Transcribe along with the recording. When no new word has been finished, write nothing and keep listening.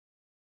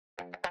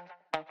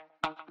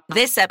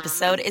This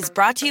episode is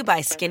brought to you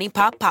by Skinny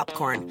Pop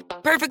Popcorn.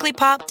 Perfectly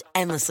popped,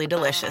 endlessly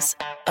delicious.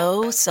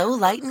 Oh, so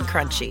light and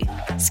crunchy.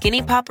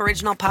 Skinny Pop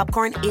Original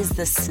Popcorn is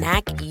the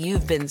snack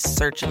you've been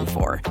searching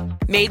for.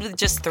 Made with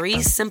just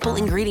 3 simple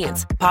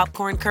ingredients: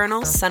 popcorn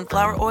kernels,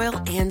 sunflower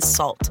oil, and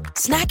salt.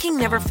 Snacking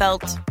never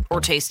felt or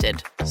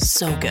tasted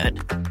so good.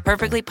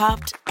 Perfectly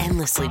popped,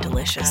 endlessly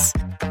delicious.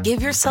 Give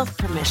yourself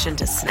permission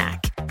to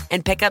snack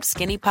and pick up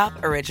Skinny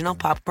Pop Original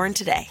Popcorn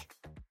today.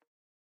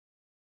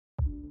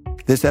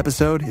 This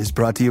episode is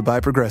brought to you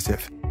by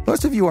Progressive.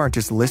 Most of you aren't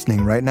just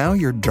listening right now,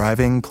 you're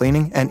driving,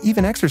 cleaning, and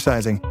even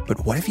exercising.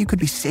 But what if you could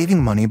be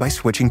saving money by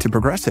switching to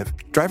Progressive?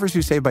 Drivers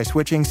who save by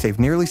switching save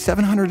nearly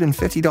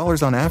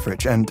 $750 on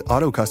average, and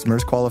auto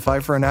customers qualify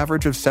for an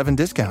average of 7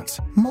 discounts.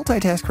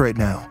 Multitask right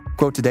now.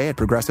 Quote today at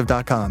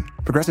Progressive.com.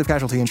 Progressive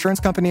Casualty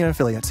Insurance Company and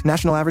Affiliates.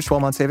 National average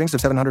 12-month savings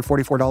of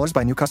 $744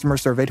 by new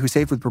customers surveyed who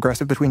saved with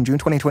Progressive between June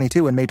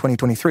 2022 and May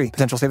 2023.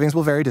 Potential savings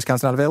will vary.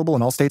 Discounts not available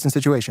in all states and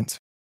situations.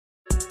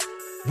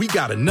 We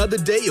got another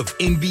day of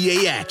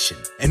NBA action.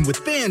 And with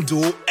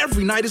FanDuel,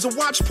 every night is a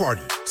watch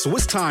party. So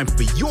it's time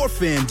for your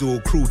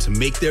FanDuel crew to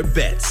make their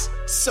bets.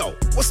 So,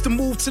 what's the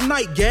move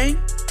tonight, gang?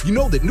 You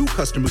know that new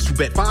customers who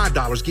bet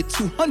 $5 get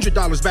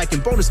 $200 back in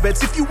bonus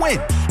bets if you win.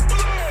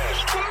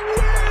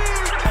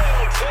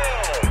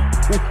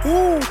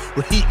 Woohoo!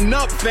 We're heating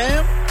up,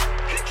 fam.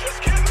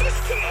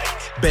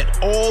 Bet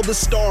all the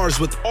stars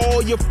with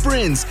all your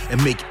friends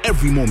and make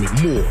every moment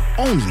more.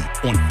 Only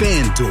on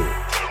FanDuel.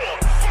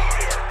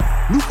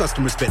 New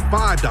customers bet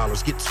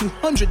 $5, get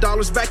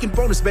 $200 back in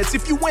bonus bets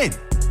if you win.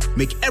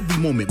 Make every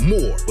moment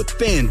more with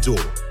FanDuel.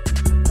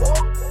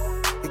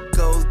 It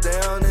goes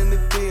down in the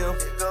DM.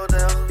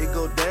 It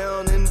go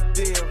down in the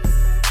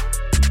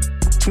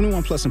DM.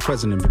 21 plus and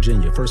present in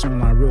Virginia. First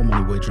online real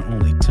money wager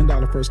only.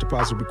 $10 first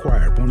deposit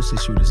required. Bonus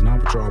issued is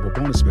non-withdrawable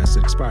bonus vest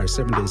that expires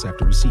 7 days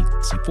after receipt.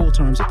 See full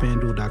terms at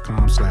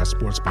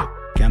FanDuel.com/sportsbook.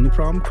 Gambling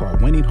problem? Call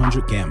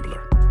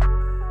 1-800-GAMBLER.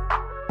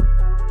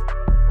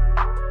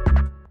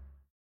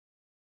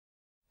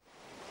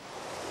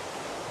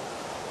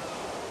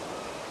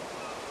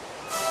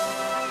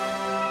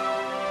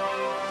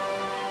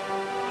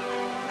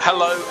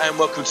 Hello and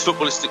welcome to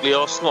Footballistically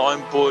Arsenal.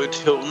 I'm Boyd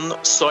Hilton.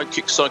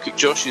 Sidekick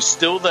Josh is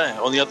still there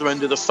on the other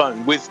end of the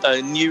phone with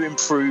a new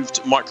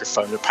improved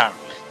microphone,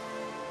 apparently.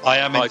 I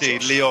am Hi,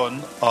 indeed. Josh.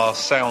 Leon, our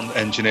sound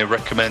engineer,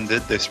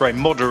 recommended this very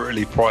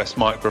moderately priced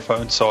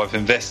microphone, so I've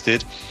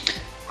invested.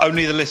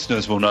 Only the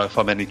listeners will know if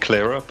I'm any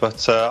clearer,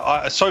 but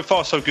so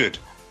far so good.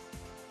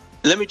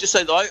 Let me just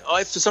say that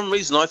I for some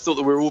reason, I thought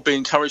that we were all being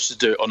encouraged to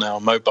do it on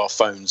our mobile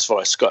phones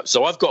via Skype.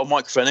 So I've got a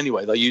microphone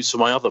anyway that I use for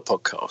my other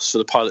podcast, for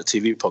the Pilot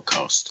TV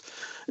podcast.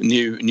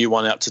 New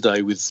one out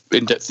today with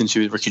in-depth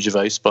interview with Ricky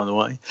Gervais, by the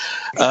way.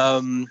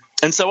 And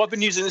so I've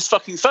been using this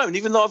fucking phone,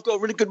 even though I've got a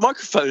really good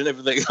microphone and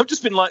everything. I've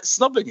just been like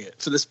snubbing it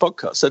for this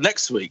podcast. So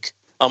next week,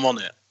 I'm on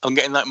it. I'm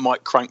getting that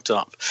mic cranked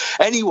up.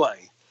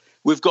 Anyway,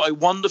 we've got a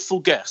wonderful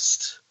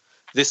guest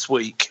this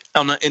week,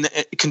 in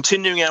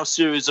continuing our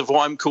series of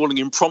what I'm calling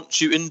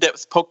impromptu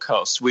in-depth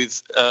podcasts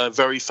with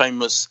very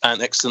famous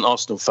and excellent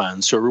Arsenal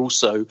fans who are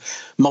also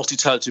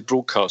multi-talented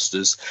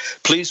broadcasters.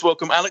 Please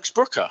welcome Alex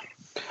Brooker.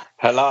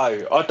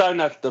 Hello. I don't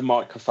have the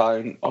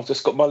microphone. I've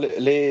just got my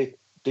little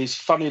these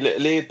funny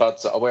little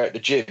earbuds that I wear at the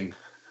gym.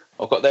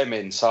 I've got them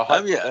in, so I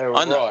hope they're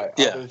all right.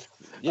 Yeah.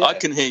 I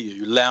can hear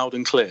you loud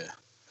and clear.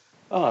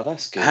 Oh,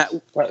 that's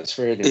good. That's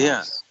really nice.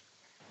 Yeah.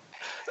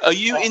 Are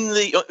you in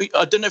the?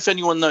 I don't know if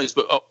anyone knows,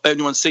 but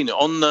anyone's seen it.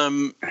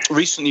 On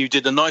recently, you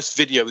did a nice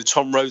video with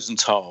Tom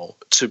Rosenthal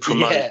to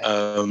promote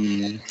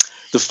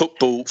the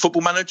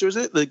football manager. Is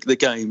it the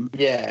game?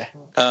 Yeah.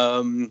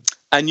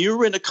 And you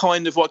were in a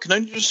kind of what I can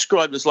only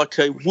describe as like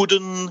a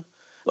wooden,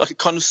 like a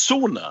kind of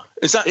sauna.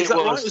 Is that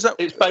right? Is that?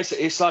 It's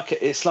basically it's like a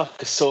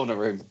sauna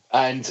room,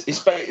 and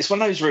it's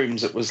one of those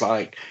rooms that was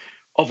like.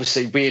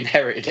 Obviously, we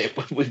inherited it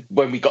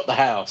when we got the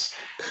house,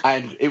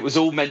 and it was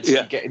all meant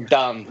to be getting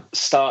done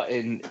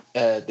starting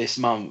this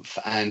month.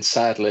 And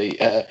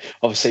sadly,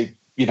 obviously,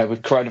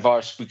 with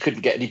coronavirus, we couldn't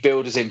get any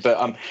builders in. But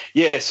so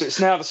it's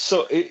now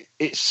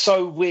it's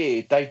so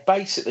weird. They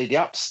basically the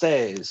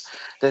upstairs.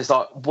 There's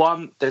like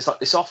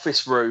this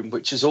office room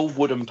which is all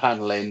wooden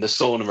paneling, the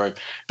sauna room,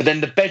 but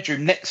then the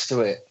bedroom next to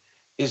it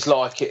is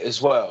like it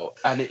as well,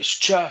 and it's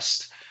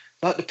just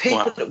like the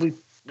people that we.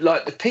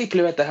 Like the people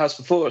who had the house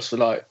before us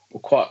were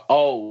quite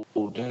old,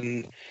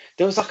 and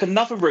there was like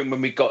another room when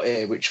we got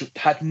here which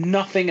had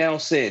nothing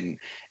else in,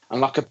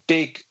 and like a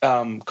big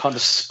kind of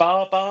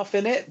spa bath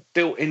in it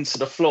built into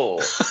the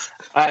floor,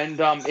 and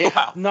it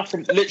had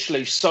nothing,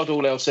 literally sod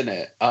all else in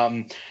it,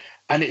 and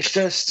it's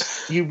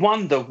just you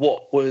wonder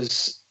what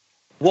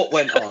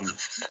went on.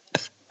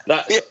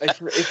 That if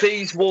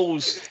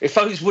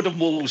those wooden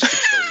walls could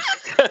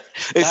talk,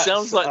 it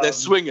sounds like they're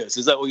swingers.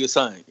 Is that what you're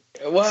saying?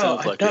 Well,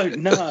 I don't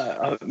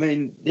know. I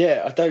mean,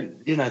 I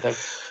don't.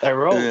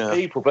 They're old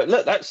people, but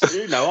look, that's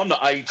I'm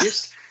not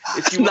ageist.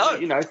 if you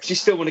want, if you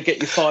still want to get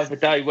your 5 a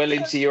day well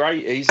into your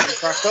 80s, and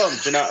crack on.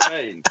 Do you know what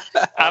I mean?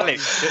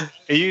 Alex,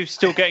 are you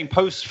still getting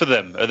posts for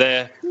them?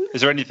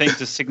 Is there anything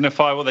to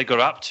signify what they got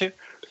up to?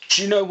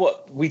 Do you know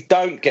what? We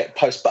don't get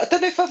posts, but I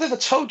don't know if I've ever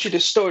told you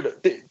this story.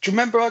 Do you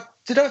remember?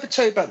 Did I ever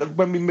tell you about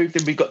when we moved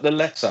in? We got the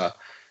letter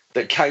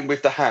that came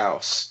with the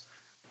house.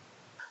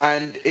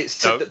 And it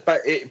said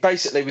that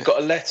basically we got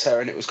a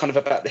letter, and it was kind of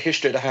about the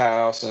history of the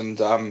house. And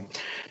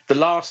the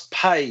last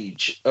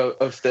page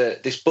of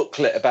this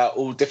booklet about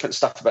all different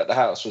stuff about the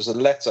house was a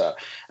letter.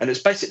 And it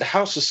was basically the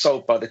house was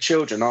sold by the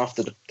children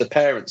after the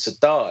parents had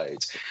died.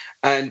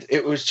 And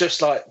it was just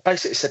like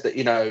basically said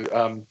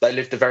that, they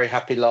lived a very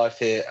happy life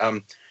here.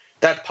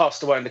 Dad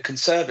passed away in the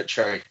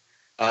conservatory.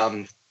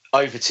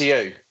 Over to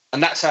you.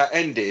 And that's how it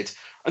ended.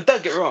 And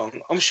don't get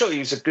wrong, I'm sure he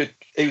was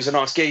a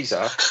nice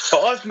geezer. But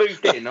I've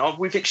moved in,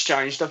 we've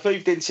exchanged, I've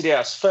moved into the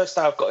house. First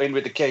day I've got in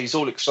with the keys,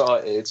 all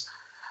excited.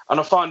 And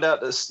I find out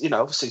that,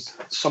 obviously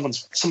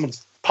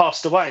someone's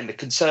passed away in the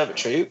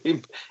conservatory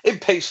in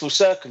peaceful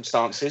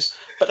circumstances,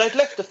 but they'd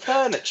left the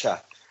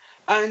furniture.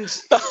 And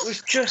it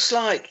was just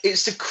like,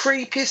 it's the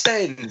creepiest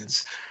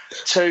ends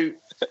to...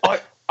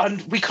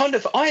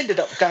 I ended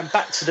up going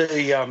back to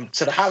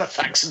the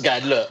Halifax and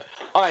going, look,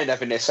 I ain't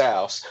having this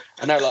house.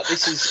 And they're like,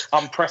 this is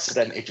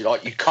unprecedented. You're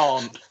like, you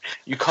can't.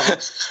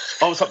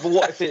 I was like, well,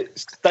 what if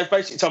they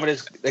basically told me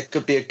there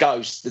could be a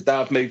ghost the day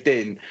I've moved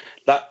in,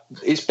 that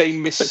it's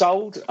been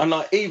missold. And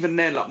like, even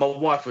then, like my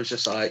wife was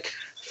just like,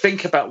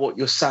 think about what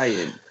you're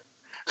saying.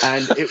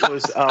 And it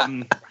was,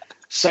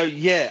 so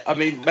yeah, I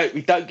mean, mate,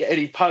 we don't get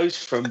any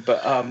posts from,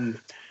 but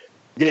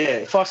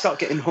if I start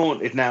getting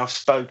haunted now,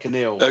 spoken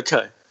ill.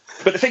 Okay.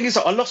 But the thing is,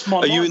 I lost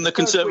my mind. Are you in the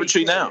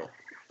conservatory now?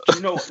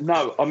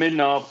 No, I'm in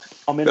our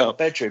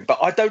bedroom. But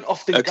I don't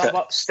often go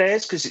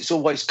upstairs because it's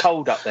always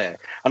cold up there,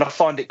 and I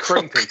find it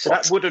creepy. So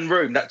that wooden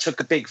room, that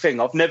took a big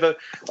thing. I've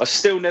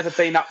still never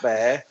been up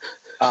there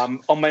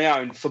on my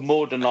own for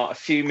more than like a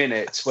few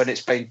minutes when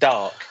it's been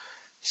dark.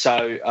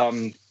 So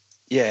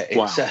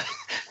it's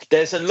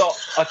there's a lot.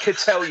 I could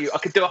tell you, I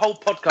could do a whole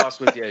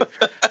podcast with you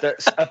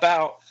that's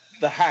about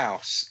the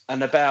house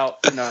and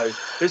about,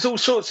 there's all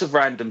sorts of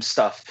random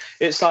stuff.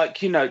 It's like,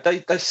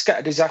 they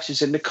scattered his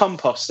ashes in the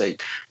compost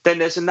heap. Then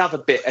there's another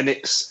bit, and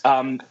it's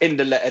in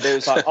the letter there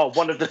was like,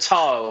 one of the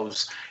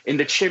tiles in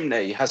the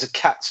chimney has a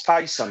cat's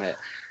face on it.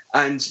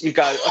 And you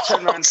go, I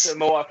turned around to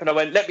my wife and I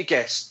went, let me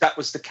guess, that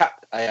was the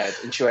cat they had.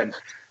 And she went,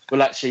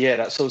 well, actually, yeah,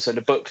 that's also in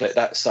the booklet.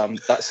 That's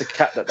the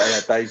cat that they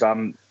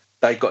had.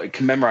 They got it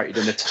commemorated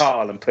in the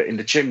tile and put in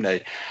the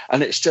chimney.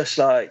 And it's just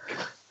like,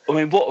 I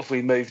mean, what have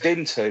we moved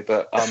into?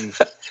 But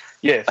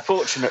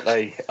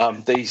fortunately,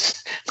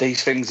 these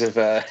things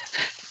have.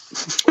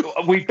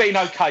 We've been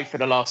okay for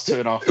the last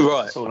 2.5 years.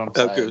 Right. That's all I'm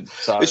saying. Good.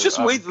 So, it's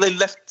just weird. They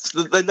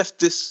left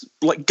this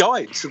like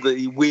guide to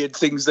the weird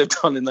things they've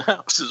done in the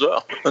house as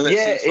well.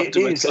 It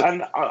is.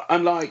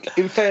 And like,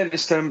 in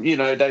fairness to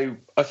them,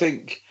 I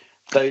think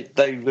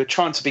they were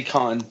trying to be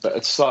kind, but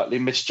had slightly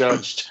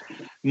misjudged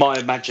my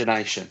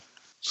imagination.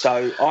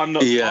 So I'm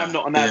not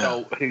an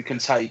adult who can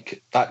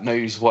take that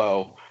news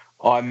well.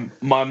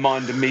 My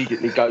mind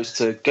immediately goes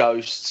to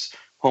ghosts,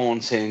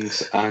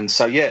 hauntings, and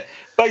so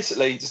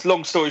basically, just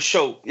long story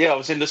short, I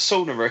was in the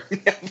sauna room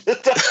the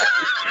other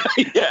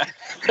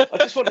day. I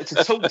just wanted to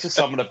talk to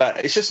someone about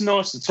it. It's just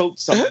nice to talk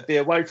to someone, be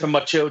away from my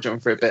children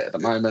for a bit at the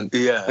moment,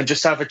 and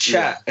just have a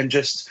chat, and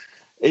just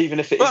even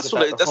if that's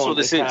what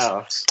this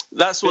is.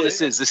 That's what this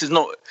is. This is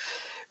not.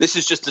 This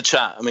is just a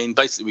chat. I mean,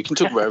 basically, we can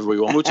talk whatever we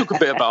want. We'll talk a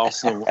bit about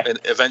Arsenal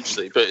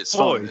eventually, but it's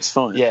fine. It's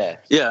fine.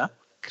 Yeah.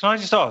 Can I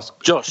just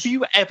ask, Josh, have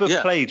you ever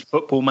played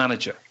Football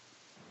Manager?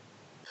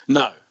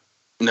 No,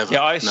 never.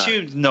 Yeah, I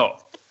assumed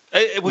not.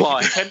 Would you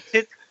be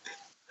tempted?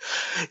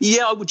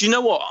 Yeah, do you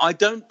know what? I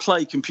don't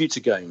play computer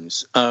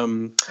games,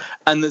 and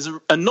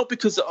not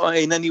because I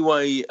in any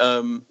way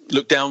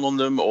look down on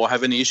them or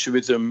have any issue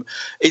with them.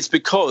 It's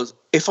because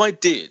if I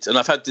did, and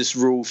I've had this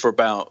rule for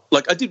about,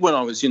 like I did when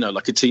I was,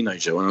 like a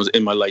teenager, when I was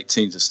in my late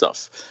teens and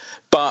stuff.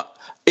 But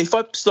if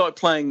I started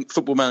playing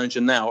Football Manager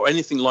now or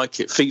anything like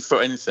it, FIFA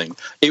or anything,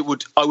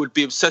 I would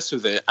be obsessed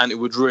with it, and it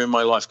would ruin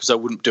my life because I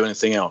wouldn't do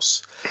anything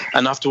else.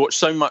 And I have to watch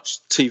so much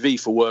TV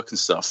for work and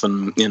stuff,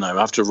 and I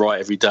have to write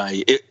every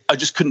day. I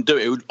just couldn't do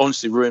it. It would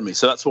honestly ruin me.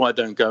 So that's why I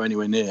don't go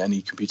anywhere near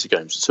any computer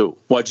games at all.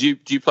 Why do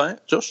you play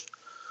it, Josh?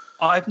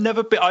 I've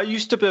never been. I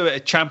used to be a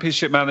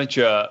Championship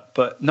Manager,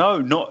 but no,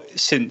 not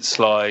since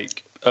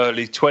like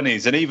early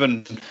 20s, and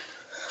even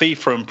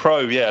FIFA and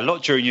Pro, a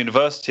lot during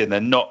university, and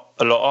then not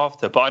a lot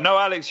after. But I know,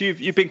 Alex,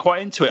 you've been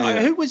quite into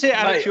it. Who was it,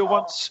 Alex? You were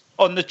once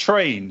on the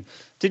train.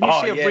 Didn't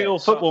you see a real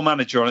Football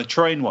Manager on a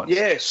train once?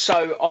 Yeah,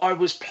 so I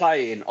was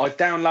playing. I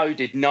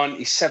downloaded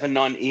 97,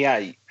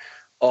 98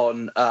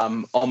 on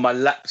my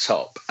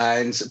laptop,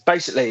 and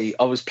basically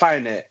I was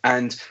playing it,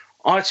 and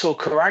Aitor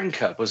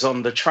Karanka was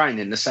on the train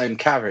in the same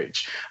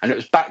carriage, and it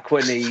was back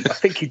when I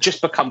think he'd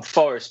just become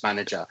Forest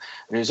manager,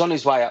 and he was on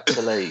his way up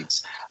to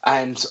Leeds.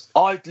 And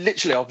I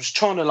was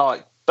trying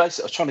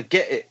to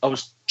get it. I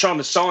was trying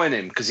to sign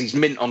him because he's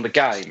mint on the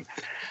game.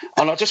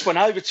 And I just went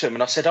over to him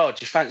and I said, do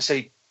you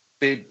fancy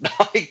being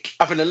like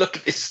having a look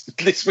at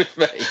this with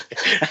me.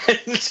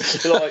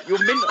 And like,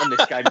 you're mint on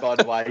this game, by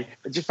the way.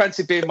 Do you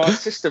fancy being my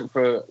assistant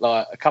for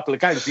like a couple of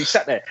games? He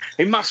sat there.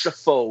 He must have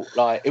thought,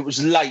 like, it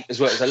was late as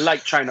well. It was a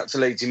late train up to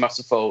Leeds. He must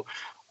have thought,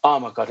 oh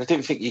my God, I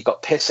didn't think you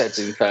got piss heads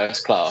in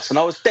first class. And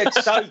I was dead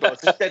sober. I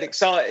was just dead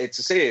excited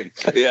to see him.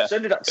 Yeah. So I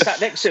ended up sat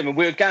next to him and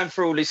we were going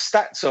through all his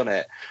stats on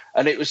it.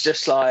 And it was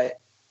just like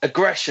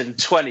aggression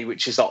 20,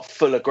 which is like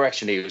full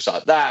aggression. He was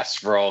like,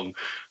 that's wrong.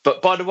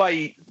 But by the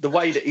way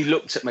that he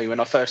looked at me when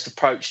I first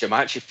approached him,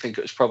 I actually think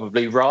it was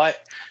probably right,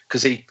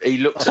 because he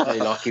looked at me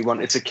like he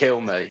wanted to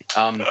kill me.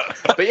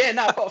 But yeah,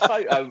 no,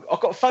 I've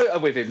got a photo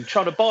with him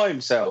trying to buy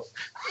himself.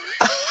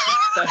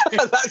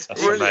 That's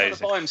brilliant.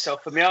 To buy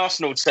himself for the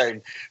Arsenal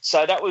team.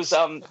 So that was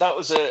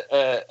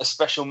a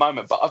special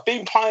moment. But I've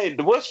been playing.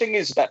 The worst thing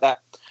is about that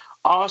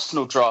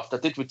Arsenal draft I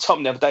did with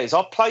Tom the other day is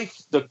I play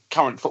the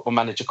current Football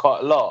Manager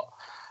quite a lot,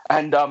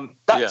 and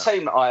that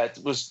team that I had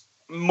was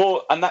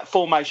more, and that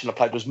formation I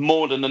played was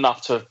more than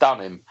enough to have done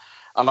him,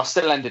 and I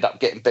still ended up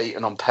getting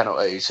beaten on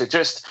penalties. So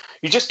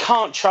you just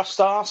can't trust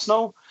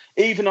Arsenal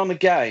even on a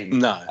game.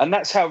 No, and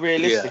that's how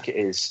realistic it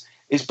is.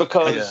 Is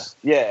because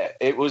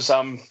it was.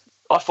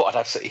 I thought I'd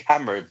absolutely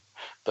hammer him,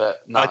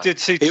 but no. I did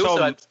see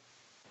Tom.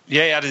 He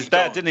had his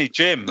dad, didn't he,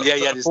 Jim? Yeah,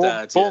 he had his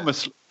dad.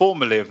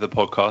 Formerly of the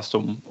podcast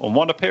on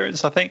one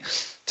appearance, I think.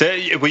 So,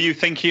 were you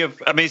thinking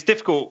of? I mean, it's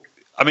difficult.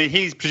 I mean,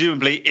 he's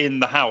presumably in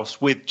the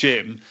house with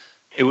Jim.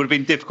 It would have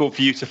been difficult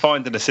for you to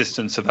find an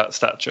assistant of that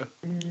stature.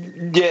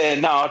 Yeah,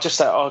 no, I just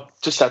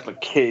had my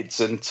kids,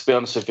 and to be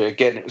honest with you,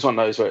 again, it was one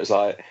of those where it was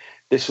like.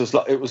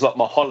 It was like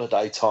my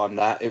holiday time.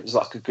 That it was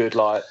like a good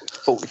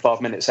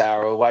 45 minutes,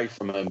 hour away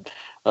from them.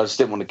 I just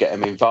didn't want to get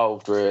them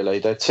involved. Really,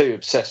 they're too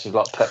obsessed with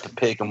like Peppa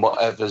Pig and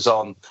whatever's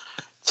on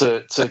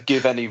to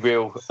give any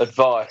real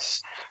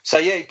advice. So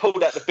yeah, he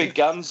pulled out the big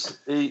guns.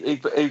 He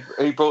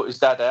brought his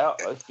dad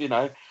out. You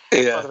know,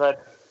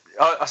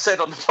 I said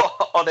on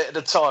it at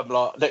the time,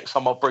 like, next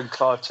time I'll bring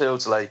Clive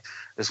Tildesley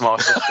as my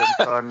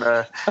assistant.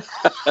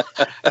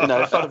 And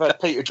if I'd have had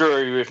Peter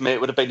Drury with me, it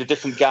would have been a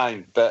different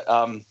game. But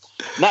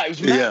no, it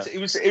was mad. It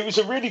was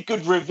a really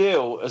good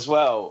reveal as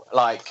well.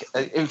 Like,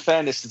 in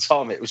fairness to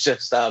Tom, it was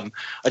just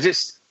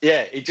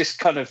it just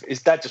kind of,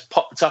 his dad just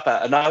popped up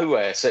out of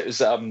nowhere. So it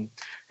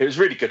was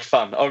really good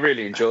fun. I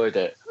really enjoyed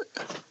it.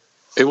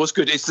 It was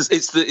good. It's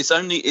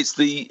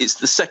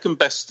the second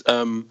best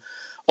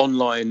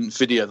online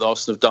video that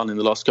Arsenal have done in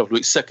the last couple of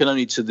weeks, second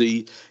only to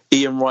the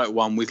Ian Wright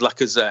one with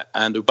Lacazette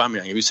and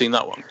Aubameyang. Have you seen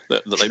that one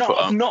that they put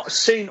up? I've not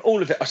seen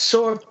all of it. I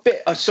saw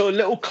a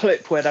little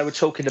clip where they were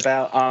talking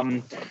about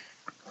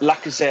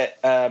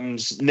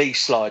Lacazette's knee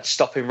slide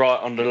stopping right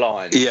on the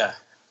line. Yeah.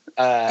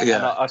 And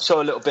I saw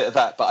a little bit of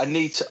that, but I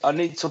need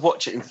to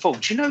watch it in full.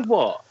 Do you know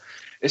what?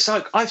 It's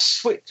like I've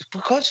switched,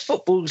 because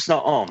football's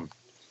not on,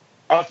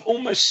 I've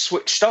almost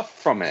switched off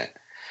from it.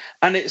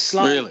 And it's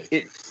like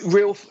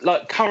real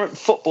current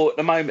football at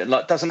the moment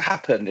doesn't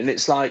happen. And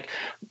it's like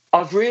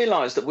I've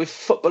realised that with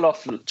football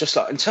off, just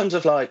like in terms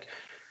of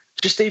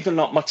just even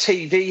my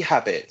TV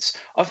habits,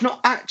 I've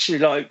not actually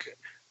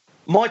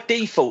my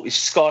default is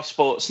Sky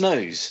Sports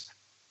News.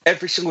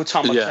 Every single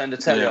time I turn the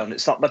telly on,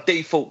 it's like my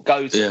default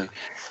go-to. Yeah.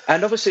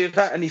 And obviously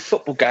without any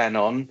football going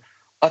on,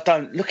 I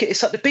don't look at it.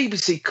 It's like the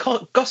BBC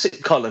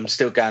gossip column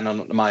still going on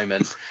at the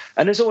moment.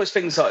 And there's always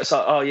things like, it's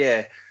like, oh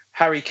yeah,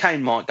 Harry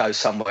Kane might go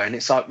somewhere, and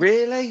it's like,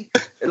 really?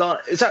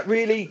 Is that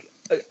really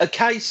a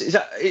case?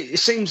 It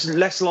seems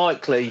less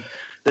likely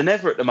than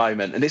ever at the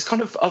moment, and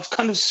I've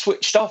kind of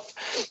switched off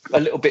a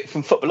little bit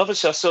from football.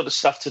 Obviously, I saw the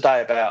stuff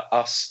today about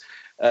us,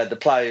 the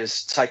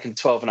players taking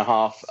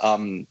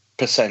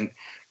 12.5%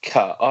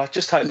 cut. I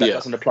just hope that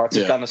doesn't apply to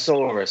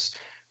Gunnosaurus,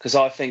 because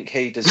I think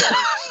he deserves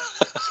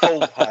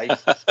full pay,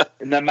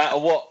 no matter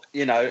what,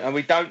 and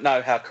we don't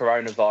know how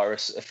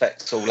coronavirus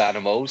affects all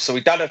animals, so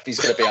we don't know if he's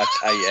going to be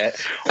okay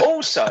yet.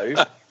 Also,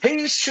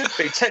 he should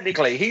be,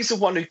 technically, he's the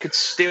one who could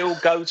still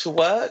go to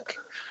work.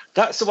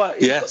 That's the way.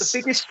 He's got the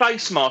biggest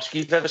face mask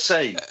you've ever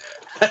seen.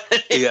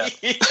 Yeah.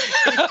 He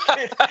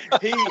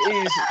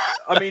is.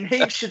 I mean,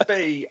 he should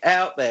be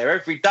out there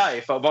every day,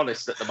 if I'm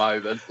honest, at the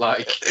moment.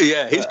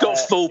 He's got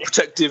full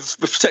protective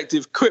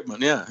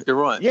equipment. Yeah, you're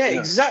right. Yeah,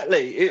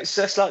 exactly. It's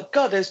just like,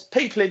 God, there's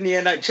people in the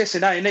NHS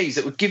and A&Es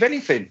that would give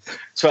anything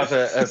to have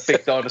a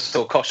big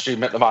dinosaur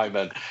costume at the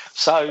moment.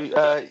 So,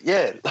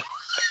 yeah.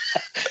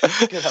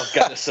 Good old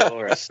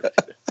Gunnosaurus.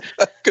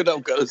 Good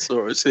old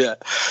Gunnosaurus, yeah.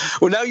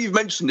 Well, now you've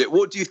mentioned it,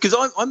 what do you... Because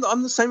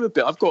I'm the same a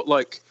bit. I've got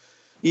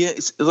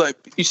it's like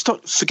you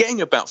start forgetting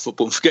about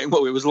football and forgetting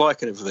what it was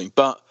like and everything.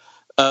 But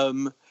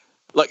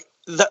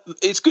that,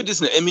 it's good,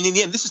 isn't it? I mean, in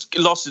the end, this has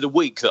lasted a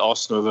week that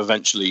Arsenal have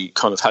eventually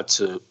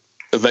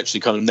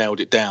nailed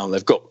it down.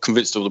 They've got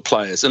convinced all the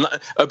players. And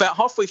about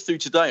halfway through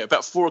today,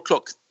 about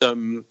 4:00,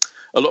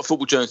 a lot of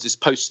football journalists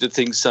posted a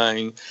thing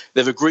saying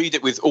they've agreed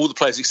it with all the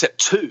players except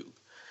two.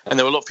 And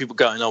there were a lot of people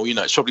going,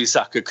 it's probably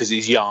Saka because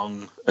he's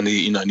young and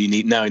he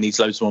needs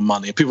loads more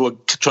money. And people were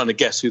trying to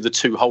guess who the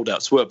two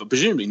holdouts were. But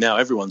presumably now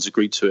everyone's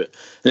agreed to it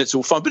and it's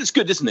all fine. But it's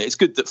good, isn't it? It's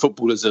good that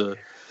footballers are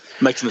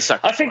making the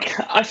sacrifice.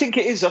 I think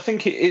it is. I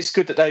think it is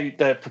good that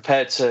they're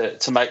prepared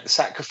to make the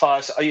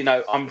sacrifice. You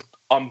know,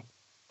 I'm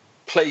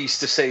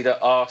pleased to see that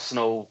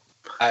Arsenal,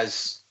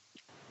 as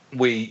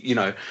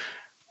per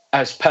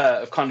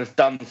have kind of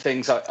done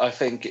things, I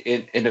think,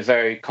 in a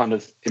very kind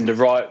of in the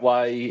right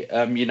way.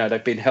 You know,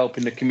 they've been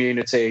helping the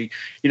community.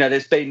 You know,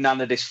 there's been none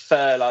of this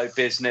furlough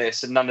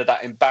business and none of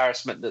that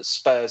embarrassment that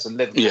Spurs and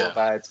Liverpool have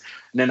had,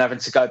 and then having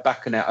to go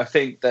back on it. I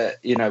think that,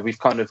 you know, we've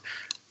kind of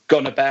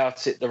gone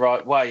about it the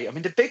right way. I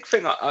mean, the big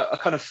thing I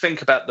kind of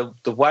think about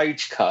the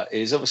wage cut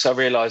is, obviously I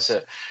realise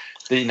that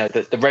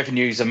the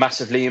revenues are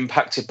massively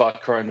impacted by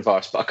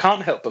coronavirus, but I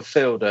can't help but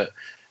feel that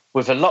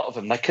with a lot of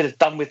them, they could have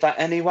done with that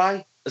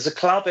anyway. As a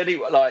club,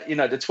 anyway, like, you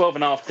know, the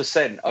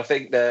 12.5%. I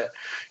think that,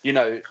 you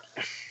know,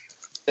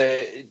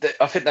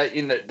 I think that,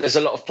 you know, there's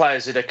a lot of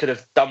players who they could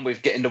have done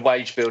with getting the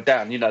wage bill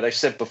down. You know, they've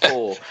said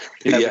before,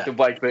 you know, with the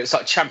wage bill, it's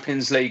like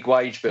Champions League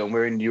wage bill, and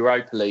we're in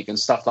Europa League and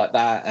stuff like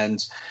that.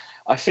 And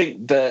I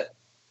think that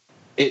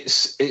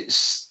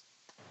it's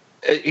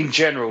in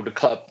general, the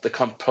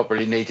club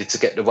probably needed to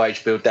get the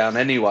wage bill down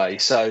anyway.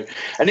 So,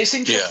 and it's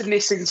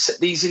interesting,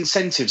 these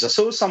incentives. I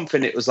saw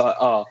something. It was like,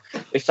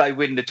 if they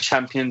win the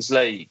Champions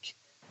League,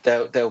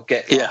 they'll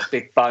get like a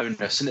big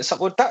bonus, and it's like,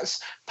 well,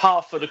 that's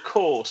par for the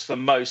course for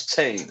most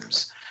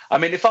teams. I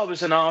mean, if I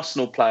was an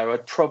Arsenal player,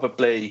 I'd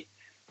probably,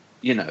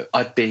 you know,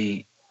 I'd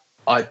take.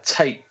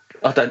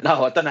 I don't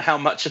know how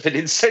much of an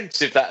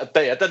incentive that would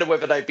be. I don't know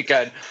whether they'd be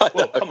going,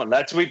 well, come on,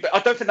 lads. I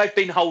don't think they've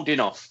been holding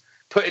off.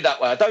 Put it that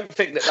way. I don't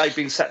think that they've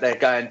been sat there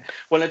going,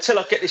 well, until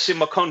I get this in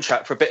my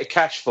contract for a bit of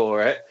cash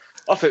for it,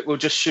 I think we'll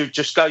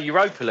just go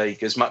Europa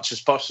League as much as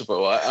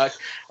possible. I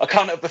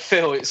can't help but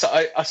feel it's.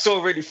 I saw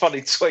a really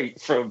funny tweet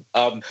from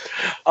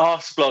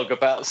Arseblog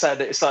about saying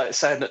that it's like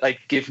saying that they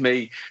give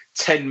me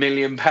 £10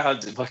 million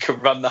if I can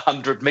run the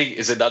 100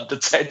 metres in under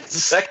 10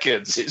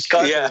 seconds. It's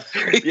kind of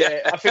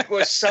I think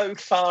we're so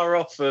far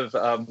off of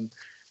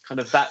kind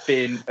of that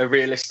being a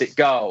realistic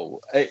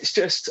goal. It's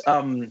just.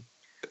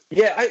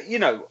 You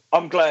know,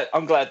 I'm glad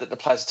that the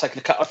players are taking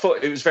a cut. I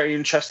thought it was very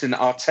interesting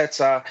that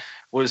Arteta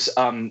was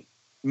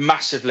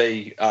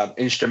massively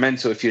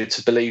instrumental, if you're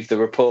to believe the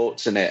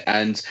reports in it.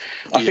 And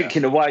I think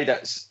in a way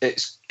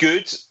it's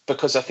good,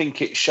 because I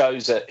think it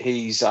shows that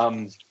he's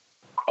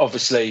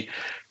obviously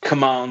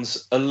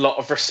commands a lot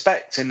of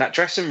respect in that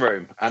dressing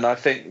room. And I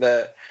think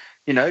that,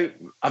 you know,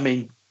 I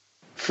mean,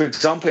 for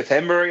example, if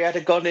Emery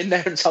had gone in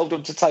there and told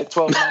them to take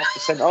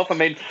 12.5% off, I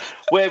mean,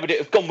 where would it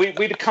have gone? We'd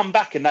have come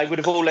back and they would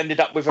have all ended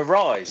up with a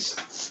rise.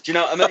 Do you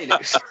know what I mean?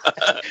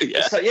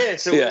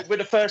 We're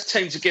the first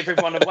team to give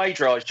everyone a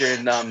wage rise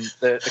during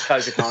the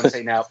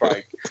COVID-19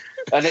 outbreak.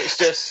 And it's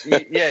just,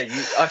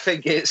 I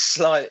think it's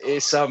like,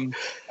 I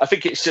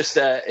think it's just,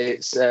 that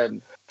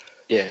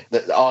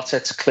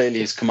Arteta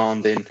clearly is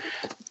commanding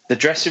the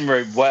dressing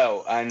room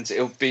well. And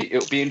it'll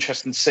be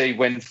interesting to see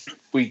when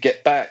we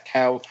get back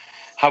how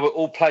it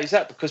all plays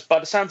out, because by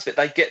the sounds of it,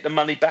 they get the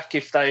money back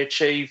if they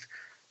achieve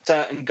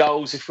certain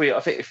goals. I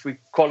think if we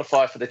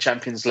qualify for the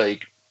Champions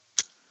League,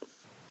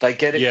 they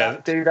get it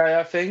back, do they,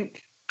 I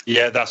think?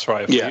 Yeah, that's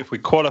right. If we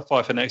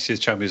qualify for next year's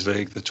Champions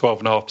League, the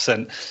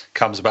 12.5%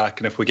 comes back.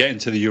 And if we get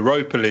into the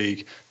Europa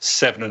League,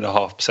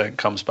 7.5%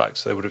 comes back.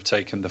 So they would have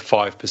taken the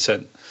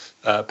 5%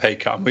 pay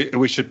cut. And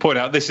we should point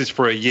out, this is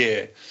for a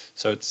year.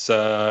 So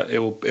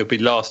it'll be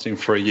lasting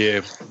for a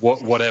year,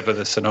 whatever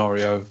the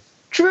scenario.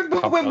 Do you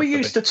remember when we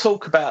used to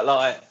talk about,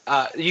 like,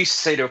 you used to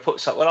see the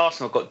reports like, well,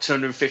 Arsenal got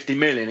 250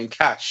 million in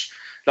cash,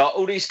 like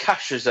all these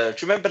cash reserves.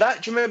 Do you remember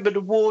that? Do you remember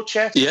the war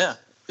chest? Yeah.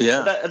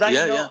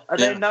 Are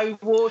there no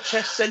war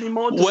chests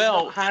anymore? Do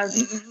not have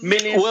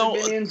millions and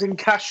millions in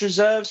cash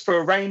reserves for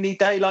a rainy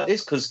day like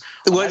this? Because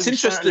it's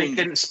interesting. We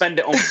didn't spend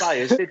it on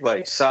players, did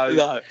we?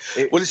 So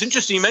it's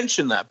interesting you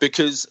mentioned that,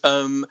 because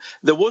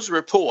there was a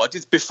report I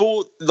did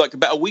before, like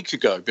about a week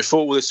ago,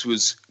 before this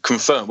was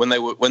confirmed, when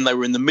they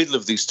were in the middle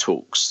of these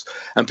talks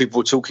and people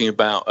were talking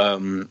about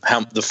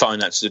how the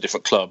finances of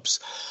different clubs.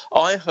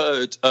 I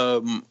heard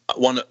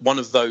one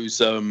of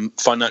those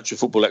financial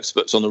football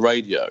experts on the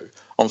radio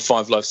on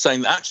 5 Live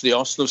saying that actually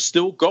Arsenal have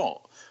still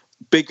got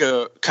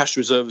bigger cash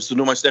reserves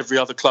than almost every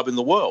other club in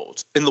the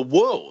world,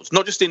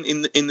 not just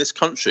in this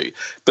country,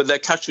 but their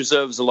cash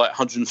reserves are like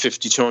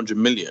 150, 200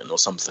 million or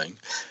something.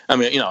 I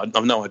mean, you know,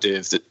 I've no idea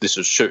if this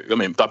is true. I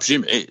mean, I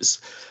presume it is.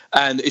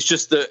 And it's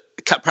just that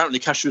apparently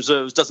cash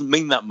reserves doesn't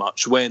mean that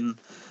much when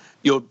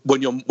you're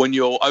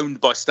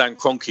owned by Stan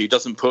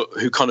Kroenke,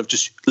 who kind of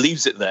just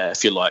leaves it there,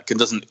 if you like, and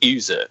doesn't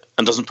use it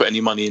and doesn't put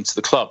any money into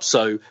the club.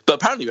 So, but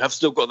apparently you have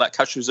still got that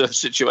cash reserve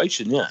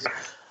situation. Yeah,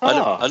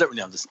 I don't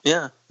really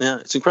understand. Yeah,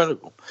 it's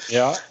incredible.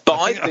 Yeah, but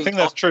I think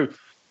that's true.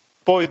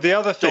 Boy, the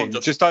other thing,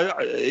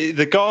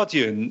 the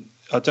Guardian.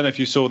 I don't know if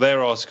you saw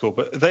their article,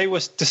 but they were,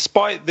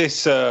 despite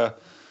this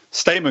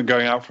statement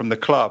going out from the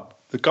club,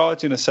 the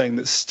Guardian are saying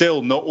that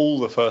still not all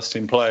the first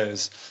team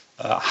players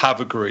have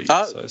agreed.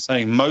 So it's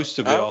saying most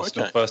of the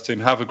Arsenal first team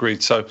have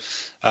agreed. So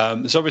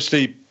there's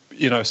obviously,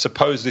 you know,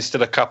 supposedly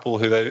still a couple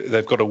who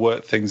they've got to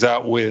work things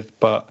out with,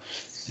 but,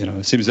 you know,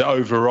 it seems that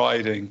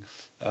overriding,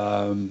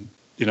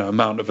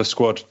 amount of a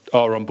squad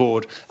are on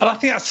board. And I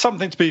think that's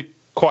something to be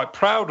quite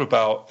proud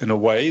about, in a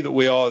way, that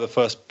we are the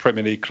first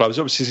Premier League clubs.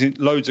 Obviously,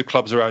 loads of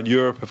clubs around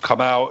Europe have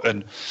come out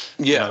and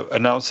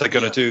announced they're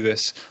going to do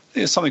this. I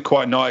think there's something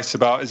quite nice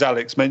about, as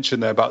Alex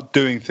mentioned there, about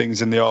doing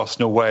things in the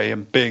Arsenal way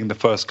and being the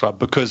first club,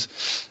 because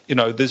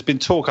there's been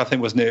talk, I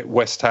think, wasn't it,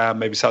 West Ham,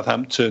 maybe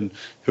Southampton,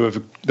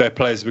 their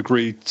players have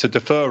agreed to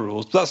defer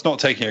rules, but that's not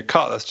taking a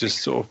cut, that's just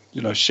sort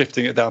of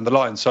shifting it down the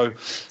line. So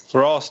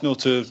for Arsenal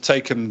to have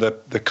taken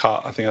the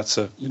cut, I think that's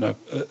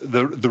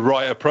the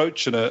right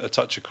approach and a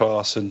touch of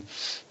class, and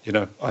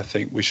I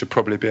think we should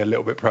probably be a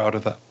little bit proud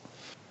of that.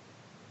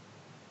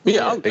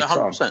 Yeah,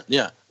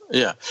 100%.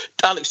 Yeah.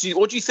 Alex,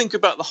 what do you think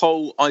about the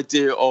whole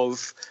idea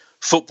of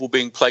football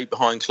being played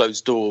behind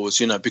closed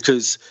doors?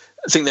 Because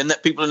I think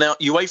people are now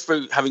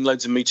UEFA having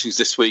loads of meetings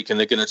this week, and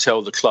they're going to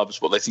tell the clubs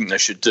what they think they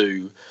should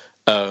do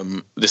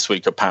this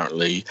week,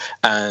 apparently.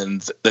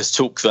 And there's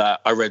talk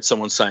that I read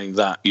someone saying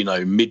that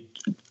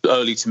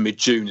early to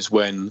mid-June is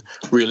when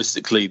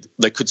realistically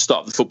they could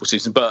start the football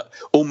season, but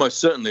almost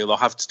certainly they'll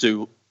have to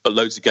do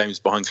loads of games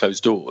behind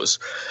closed doors.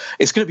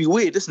 It's going to be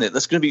weird, isn't it?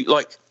 That's going to be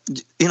like,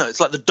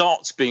 it's like the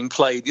darts being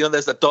played.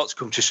 There's that darts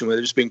competition where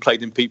they're just being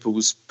played in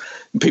people's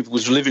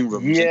living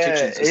rooms and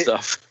kitchens and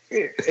stuff.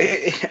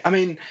 I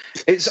mean,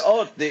 it's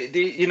odd.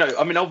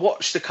 I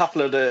watched a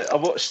couple of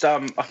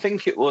I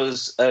think it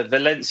was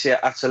Valencia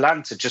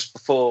Atalanta just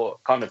before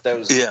there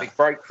was a big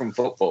break from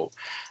football,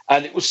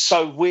 and it was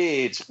so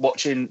weird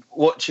watching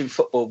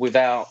football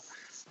without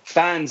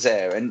fans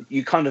there, and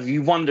you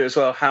wonder as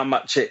well how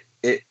much it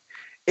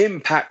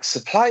impacts the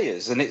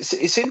players. And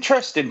it's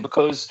interesting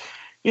because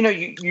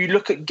you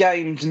look at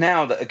games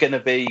now that are going to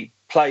be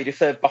played if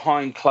they're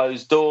behind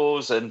closed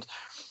doors and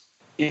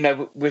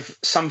with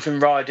something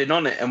riding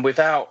on it and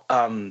without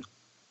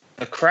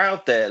a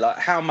crowd there, like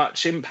how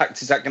much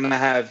impact is that going to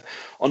have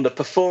on the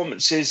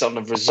performances, on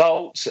the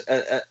results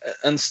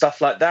and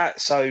stuff like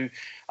that. So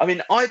I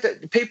mean,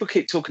 people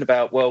keep talking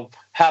about, well,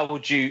 how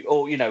would you,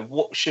 or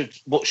what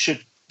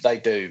should they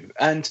do?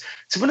 And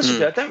to be honest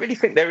with you, I don't really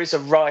think there is a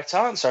right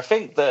answer. I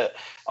think that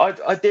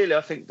ideally,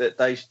 I think that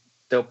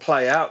they'll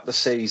play out the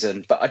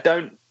season, but I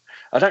don't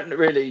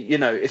really,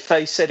 if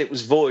they said it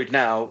was void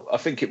now, I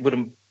think it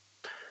wouldn't.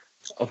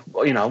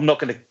 I'm not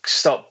going to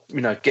stop,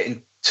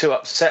 getting too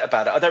upset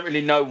about it. I don't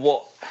really know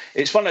what.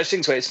 It's one of those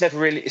things where it's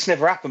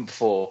never happened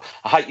before.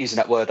 I hate using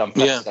that word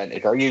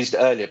unprecedented. I used it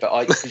earlier,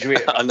 but because you hear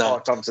it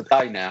 5 times a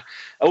day now.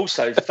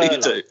 Also,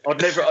 furlough.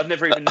 I'd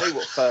never even knew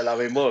what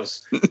furloughing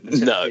was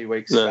until a few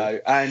weeks ago,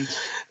 and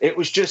it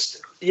was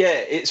just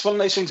it's one of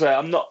those things where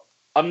I'm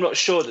not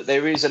sure that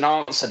there is an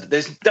answer.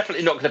 There's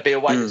definitely not going to be a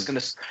way that's going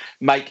to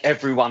make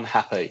everyone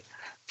happy.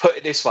 Put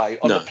it this way: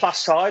 on the plus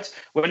side,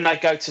 when they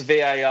go to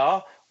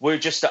VAR, we're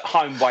just at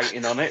home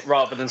waiting on it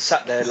rather than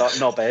sat there like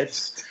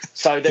knobheads.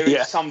 So there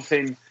is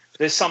something.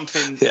 There's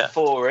something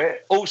for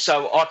it.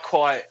 Also,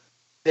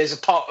 there's a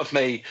part of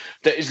me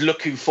that is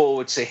looking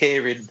forward to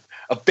hearing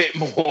a bit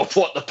more of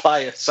what the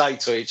players say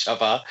to each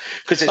other,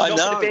 because there's not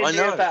going to be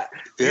any of that.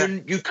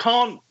 You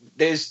can't.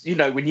 There's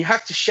when you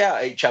have to shout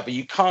at each other,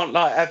 you can't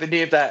have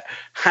any of that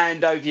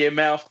hand over your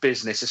mouth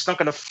business. It's not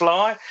going to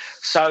fly.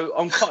 So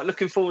I'm quite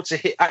looking forward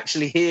to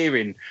actually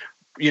hearing,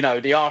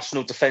 the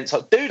Arsenal defence.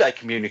 Like, do they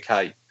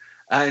communicate?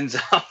 And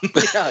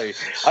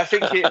I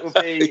think it would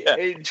be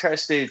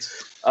interested,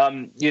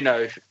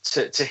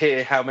 to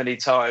hear how many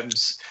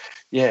times,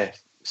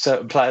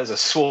 certain players are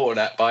sworn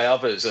at by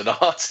others and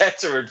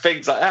Arteta and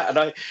things like that.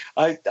 And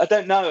I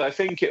don't know. I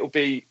think it'll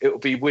be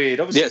weird.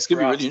 Obviously, it's going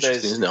to be really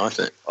interesting, isn't it? I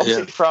think.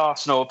 Obviously, for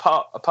Arsenal,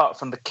 apart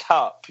from the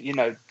cup, we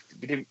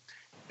didn't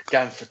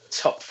go for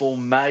top 4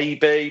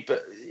 maybe,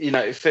 but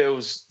it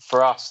feels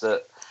for us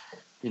that,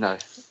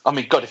 I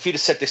mean, God, if you'd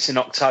have said this in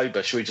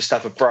October, should we just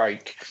have a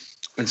break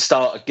and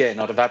start again,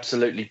 I'd have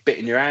absolutely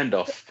bitten your hand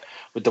off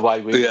with the way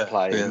we were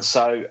playing. Yeah.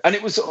 So, and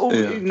it was all,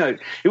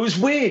 it was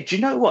weird. You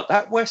know what?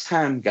 That West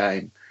Ham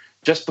game,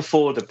 just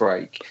before the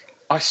break,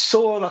 I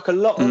saw a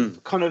lot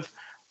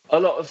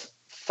of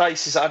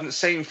faces I hadn't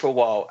seen for a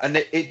while, and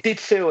it did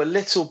feel a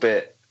little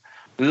bit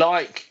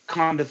like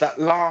kind of that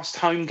last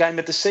home game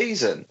of the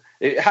season.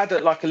 It had a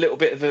little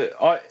bit of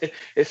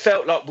it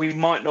felt like we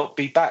might not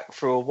be back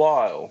for a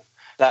while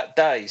that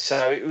day.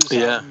 So it was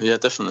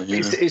definitely.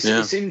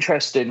 It's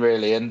interesting,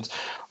 really, and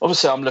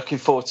obviously I'm looking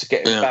forward to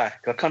getting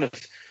back.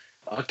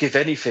 I'd give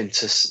anything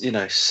to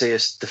see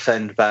us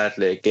defend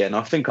badly again.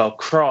 I think I'll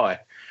cry.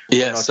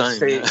 Yeah, same.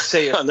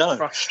 See it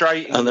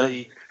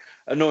frustratingly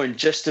annoying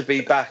just to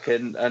be back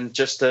and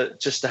just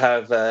to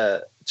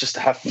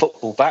have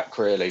football back,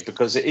 really,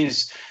 because it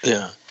is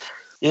it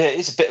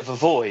is a bit of a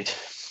void.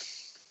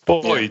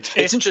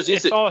 It's interesting.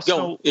 If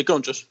Arsenal, go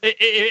on, Josh.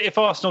 If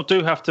Arsenal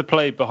do have to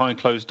play behind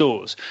closed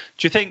doors,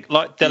 do you think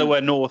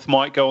Delaware North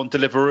might go on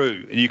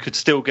Deliveroo and you could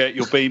still get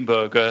your bean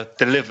burger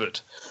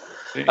delivered?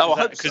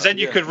 Because then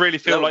you could really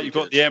feel like you've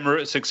got the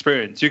Emirates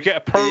experience. You get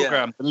a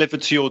program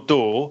delivered to your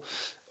door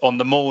on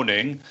the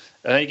morning,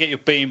 and then you get your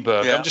bean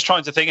burger. I'm just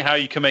trying to think how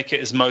you can make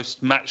it as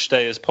most match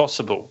day as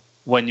possible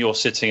when you're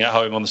sitting at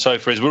home on the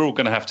sofa, as we're all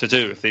going to have to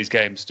do if these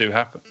games do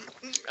happen.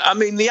 I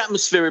mean, the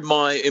atmosphere in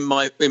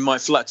my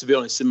flat, to be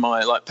honest, in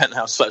my like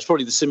penthouse flat, is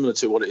probably similar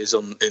to what it is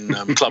in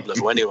club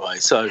level anyway.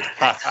 So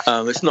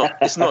it's not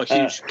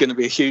going to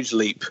be a huge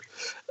leap.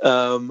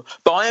 But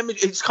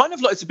it's kind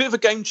of like, it's a bit of a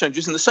game changer,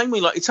 isn't it? The same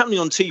way, like, it's happening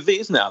on TV,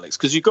 isn't it, Alex?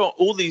 Because you've got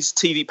all these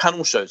TV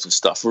panel shows and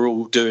stuff. We're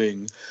all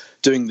doing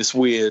this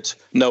weird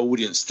no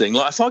audience thing.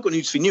 Like, if I got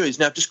News for News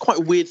now, just quite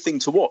a weird thing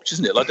to watch,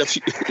 isn't it? Like, if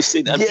you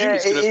see that,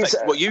 it's going to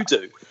affect what you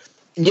do.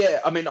 Yeah,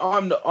 I mean,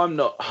 I'm not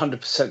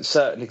 100%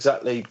 certain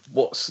exactly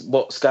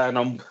what's going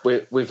on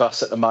with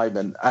us at the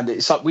moment, and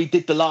it's like we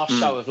did the last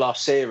show of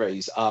last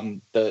series,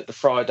 the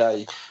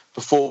Friday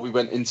before we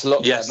went into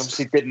lockdown. Yes. And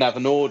obviously didn't have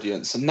an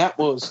audience, and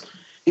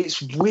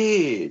it's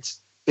weird.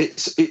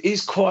 It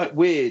is quite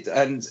weird,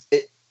 and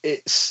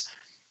it's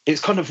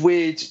kind of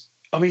weird.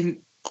 I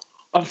mean,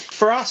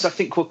 for us, I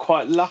think we're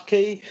quite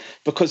lucky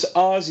because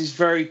ours is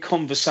very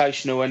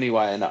conversational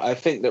anyway, and I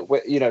think that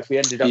if we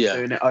ended up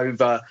doing it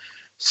over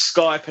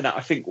Skype and that,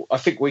 I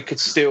think we could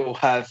still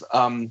have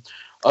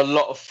a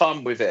lot of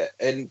fun with it.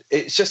 And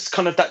it's just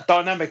kind of that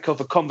dynamic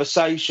of a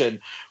conversation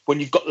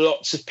when you've got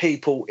lots of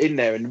people in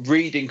there and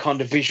reading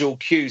kind of visual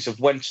cues of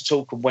when to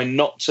talk and when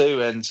not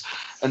to, and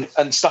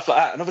stuff like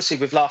that. And obviously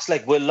with Last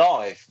Leg, we're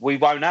live. We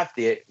won't have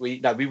we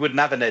wouldn't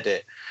have an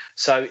edit.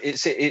 So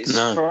it's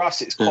for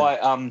us, it's quite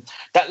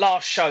that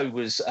last show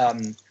was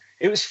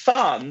it was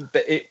fun,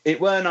 but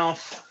it weren't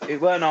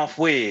half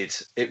weird.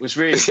 It was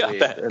really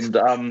weird,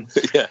 and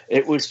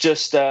it was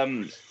just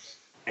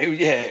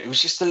it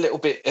was just a little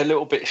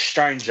bit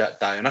strange that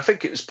day. And I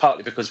think it was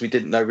partly because we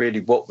didn't know really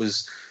what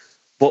was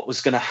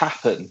going to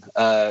happen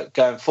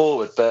going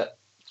forward. But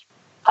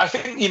I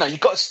think you've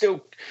got to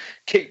still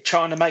keep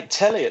trying to make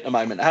telly at the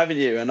moment, haven't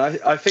you? And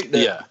I think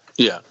that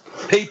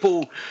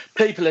people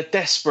are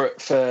desperate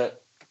for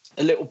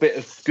a little bit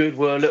of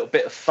goodwill, a little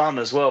bit of fun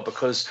as well,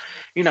 because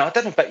I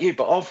don't know about you,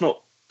 but I've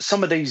not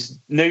some of these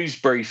news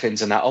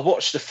briefings and that. I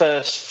watched the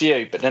first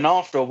few, but then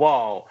after a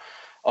while,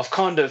 I've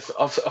kind of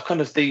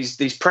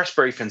these press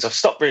briefings, I've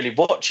stopped really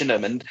watching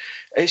them, and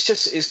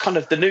it's kind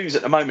of the news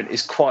at the moment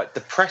is quite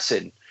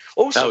depressing.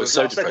 Also, it's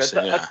so depressing,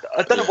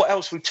 I don't know what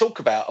else we talk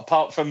about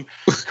apart from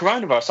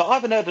coronavirus. I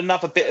haven't heard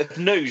another bit of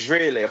news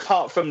really,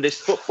 apart from this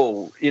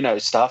football,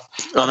 stuff.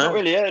 I've not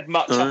really heard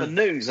much other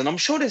news, and I'm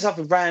sure there's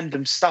other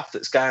random stuff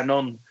that's going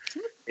on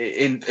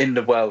in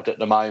the world at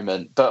the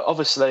moment. But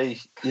obviously,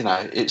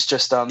 it's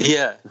just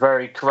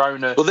very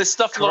corona. Well, there's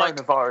stuff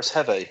coronavirus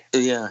heavy.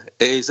 Yeah,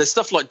 it is. There's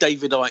stuff like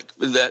David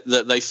Icke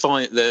that they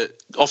find. The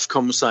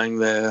Ofcom saying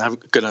they're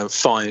going to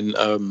fine.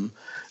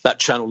 That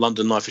channel,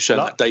 London Live, for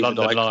showing that David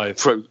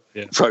Icke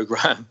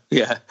program,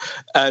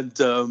 and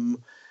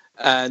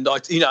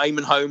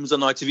Eamon Holmes on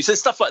ITV. So there's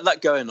stuff like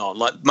that going on.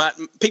 Like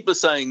people are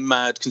saying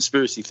mad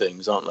conspiracy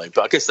things, aren't they?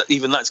 But I guess that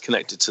even that's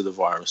connected to the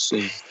virus.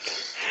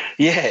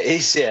 Yeah, it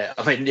is. Yeah,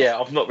 I mean,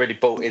 I've not really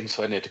bought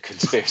into any of the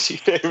conspiracy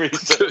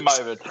theories at the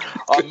moment.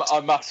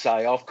 I must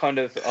say,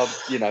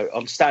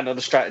 I'm standing on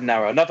the straight and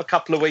narrow. Another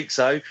couple of weeks,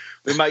 though,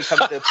 we may come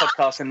to the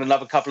podcast in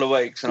another couple of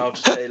weeks, and I'll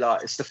just say,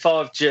 it's the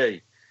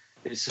 5G.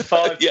 It's the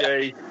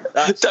 5G.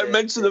 Don't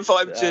mention the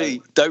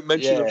 5G. Don't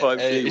mention the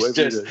 5G. It's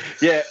just,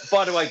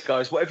 by the way,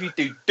 guys, whatever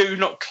you do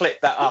not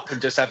clip that up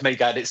and just have me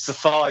going, it's the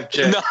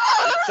 5G. No.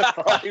 It's the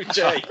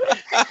 5G.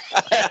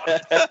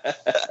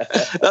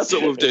 That's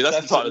what we'll do. That's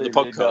the title of the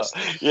podcast.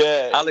 Not.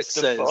 Yeah. Alex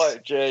says.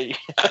 5G.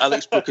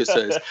 Alex Brooker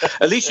says.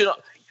 Alicia,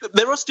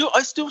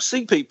 I still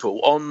see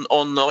people on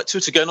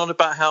Twitter going on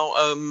about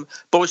how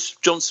Boris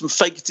Johnson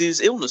faked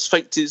his illness,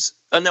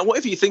 and now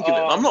whatever you think of it,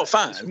 I'm not a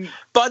fan,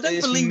 but I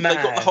don't believe they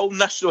got the whole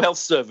National Health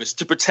Service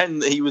to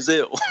pretend that he was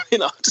ill. I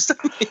don't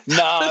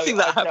think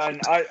that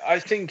happened. I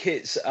think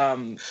it's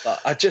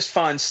I just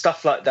find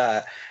stuff like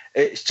that.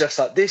 It's just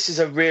like, this is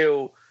a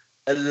real.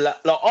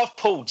 I've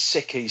pulled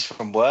sickies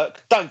from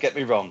work. Don't get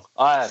me wrong,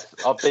 I have.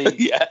 I'd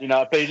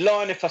be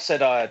lying if I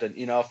said I hadn't.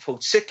 I've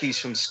pulled sickies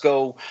from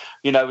school.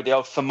 With the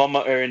old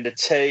thermometer in the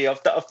tea.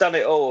 I've done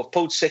it all. I've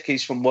pulled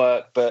sickies from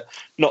work, but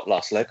not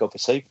Last Leg,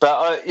 obviously.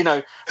 But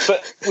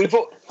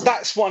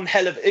that's one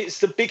hell of.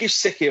 It's the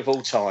biggest sickie of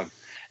all time.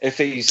 If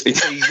he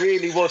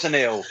really wasn't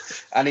ill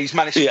and he's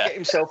managed to get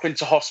himself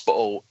into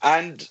hospital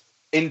and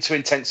into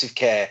intensive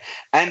care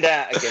and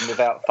out again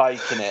without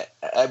faking it,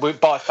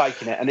 by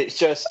faking it, and it's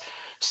just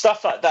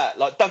stuff like that.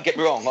 Like, don't get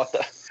me wrong, I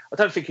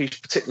don't think he's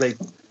particularly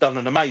done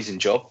an amazing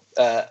job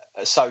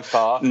so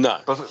far.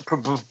 No,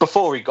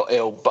 before he got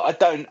ill, but I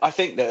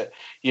think that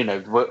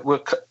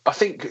I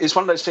think it's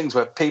one of those things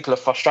where people are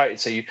frustrated,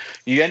 so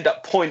you end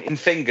up pointing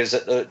fingers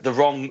at the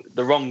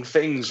wrong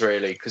things,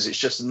 really, because it's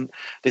just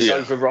this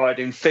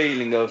overriding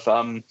feeling of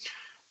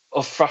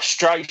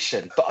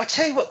frustration. But I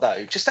tell you what,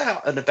 though, just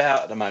out and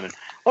about at the moment,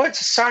 I went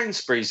to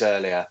Sainsbury's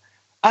earlier,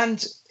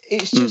 and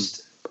it's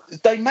just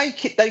they've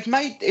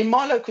made in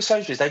my local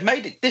Sainsbury's, they've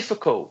made it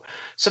difficult.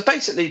 So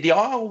basically, the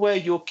aisle where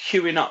you're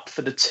queuing up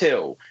for the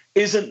till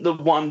isn't the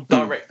one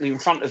directly in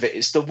front of it;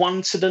 it's the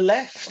one to the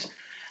left.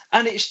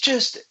 And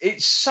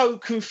it's so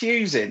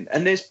confusing.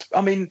 And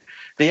the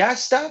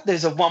Asda,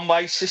 there's a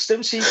one-way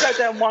system. So you go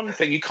down one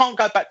thing, you can't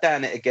go back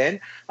down it again.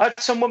 I had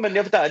some woman the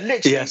other day,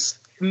 literally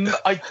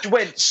I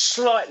went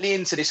slightly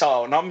into this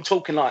aisle, and I'm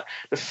talking like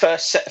the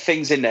first set of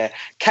things in there,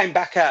 came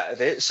back out of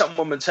it. Some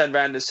woman turned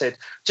around and said,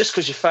 just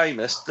because you're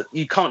famous,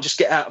 you can't just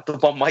get out of the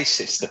one-way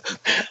system.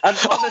 And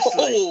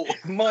honestly,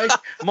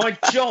 my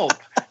job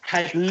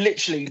had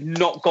literally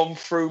not gone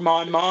through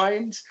my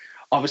mind.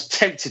 I was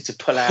tempted to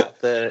pull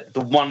out the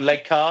one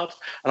leg card,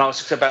 and I was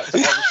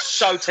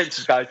so tempted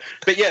to go.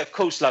 But yeah, of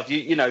course, love,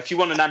 you know, if you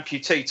want an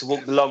amputee to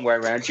walk the long way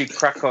around, you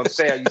crack on,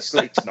 see how you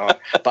sleep tonight.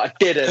 But I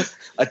didn't.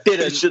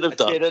 You should have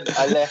done.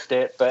 I left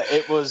it, but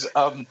it was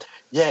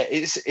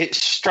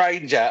it's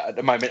strange out at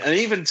the moment. And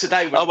even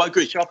today when I went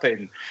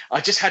shopping, I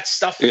just had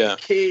stuff for the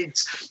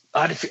kids.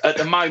 At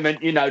the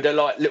moment, you know, they're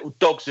like little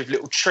dogs with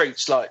little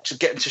treats, like to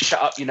get them to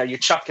shut up. You know, you're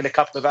chucking a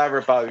couple of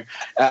Haribo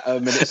at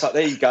them, and it's like,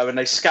 there you go, and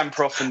they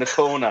scamper off in the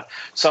corner.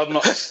 So I'm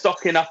not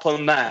stocking up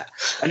on that.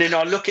 And then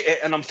I look at it,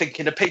 and I'm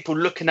thinking of people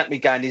looking at me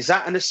going, is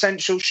that an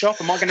essential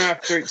shop? Am I going to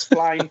have to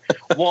explain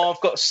why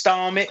I've got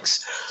Star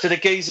Mix to the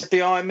geezer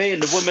behind me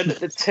and the woman at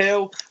the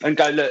till? And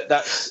go, look,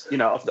 that's, you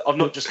know, I've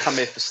not just come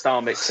here for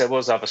Star Mix. There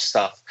was other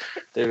stuff.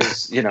 There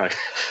was, you know.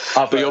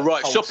 But you're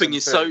right. Shopping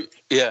is so...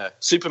 Yeah,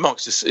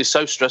 supermarkets is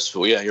so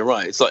stressful. Yeah, you're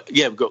right. It's like,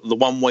 we've got the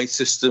one-way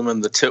system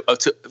and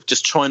the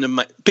just trying to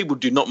make... People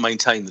do not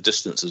maintain the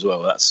distance as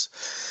well.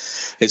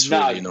 It's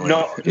really annoying.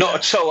 Not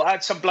at all. I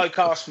had some bloke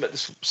ask me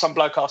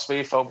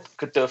if I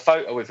could do a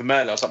photo with him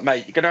earlier. I was like,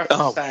 mate, you're going to have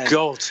to stand. Oh,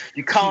 God.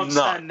 You can't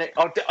stand it.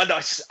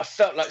 I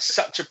felt like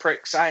such a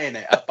prick saying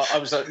it, but I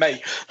was like,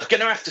 mate, you're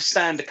going to have to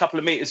stand a couple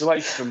of metres away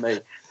from me.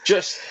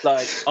 Just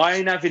like, I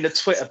ain't having a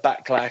Twitter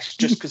backlash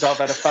just because I've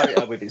had a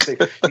photo with you. So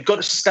you've got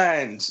to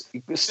stand.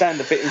 You've got to stand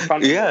a bit in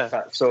front of me if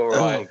that's all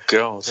right. Oh,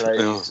 God.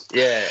 So,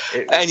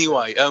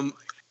 anyway,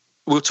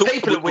 we'll talk.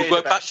 People are weird go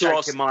about back to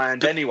shaking my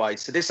hand anyway,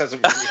 so this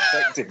hasn't really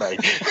affected me.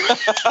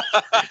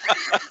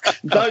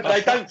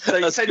 They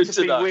tend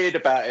to be weird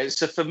about it.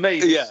 So for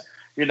me,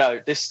 you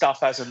know, this stuff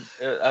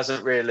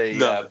hasn't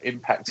really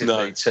impacted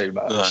me too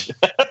much.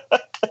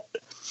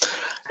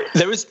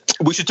 No.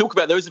 We should talk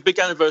about, there is a big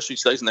anniversary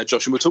today, isn't there,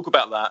 Josh? And we'll talk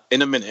about that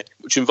in a minute,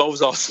 which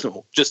involves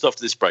Arsenal, just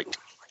after this break.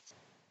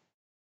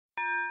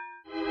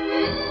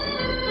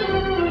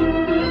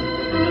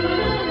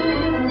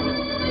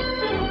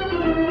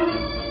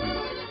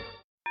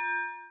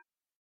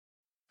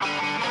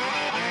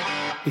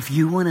 If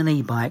you want an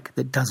e-bike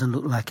that doesn't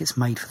look like it's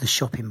made for the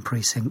shopping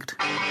precinct,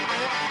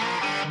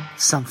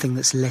 something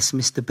that's less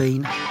Mr.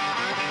 Bean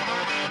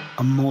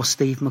and more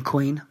Steve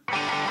McQueen,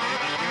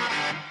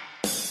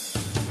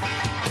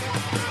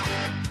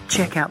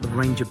 check out the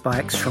range of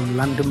bikes from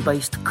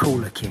London-based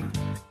Cooler King.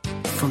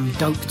 From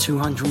dope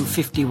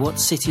 250-watt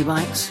city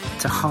bikes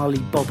to Harley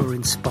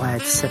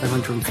Bobber-inspired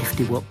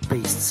 750-watt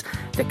beasts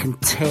that can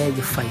tear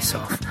your face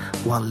off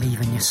while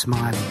leaving your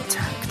smile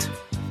intact.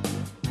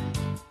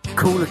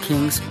 Cooler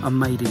Kings are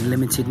made in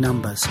limited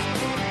numbers,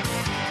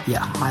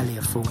 yet highly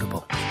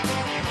affordable.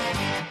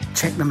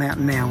 Check them out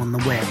now on the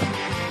web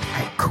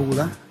at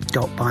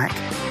cooler.bike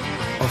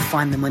or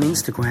find them on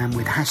Instagram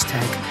with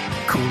hashtag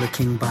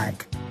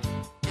CoolerKingBike.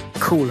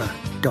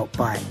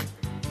 Cooler.bike.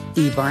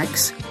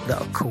 E-bikes that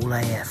are cool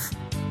AF.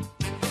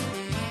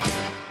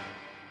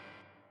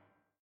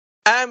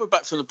 And we're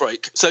back from the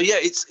break. So,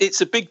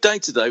 it's a big day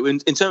today in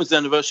terms of the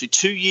anniversary.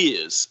 2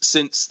 years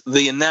since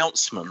the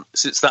announcement,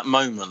 since that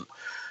moment,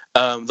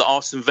 that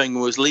Arsene Wenger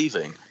was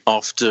leaving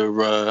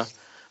after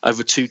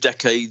over 2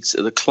 decades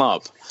at the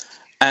club.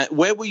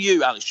 Where were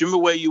you, Alex? Do you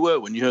remember where you were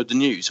when you heard the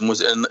news?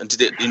 And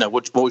did it? You know,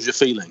 what was your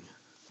feeling?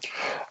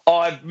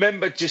 I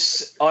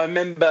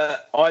remember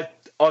I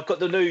got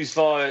the news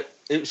via,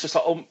 it was just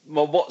like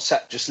my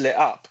WhatsApp just lit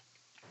up.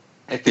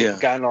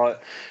 Going like,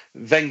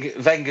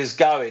 Wenger's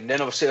going. Then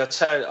obviously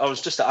I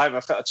was just at home.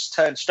 I just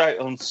turned straight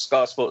on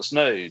Sky Sports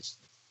News.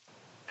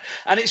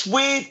 And it's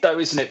weird though,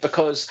 isn't it?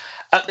 Because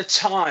at the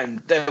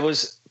time there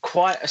was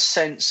quite a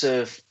sense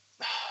of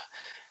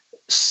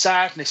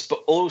sadness,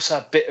 but also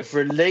a bit of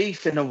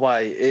relief in a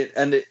way.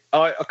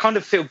 I kind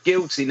of feel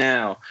guilty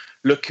now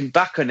looking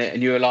back on it.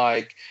 And you were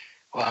like,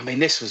 well, I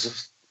mean,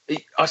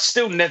 I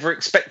still never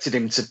expected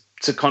him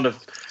to kind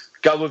of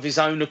go of his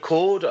own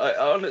accord.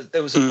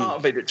 There was a part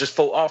of me that just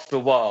thought after a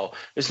while,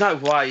 there's no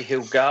way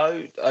he'll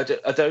go. I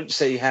don't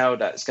see how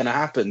that's going to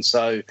happen.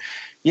 So,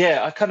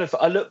 yeah,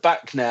 I look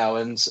back now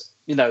and,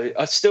 you know,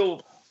 I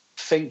still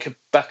think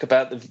back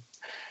about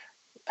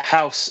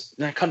how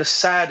kind of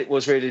sad it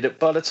was really that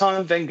by the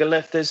time Wenger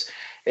left,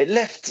 it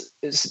left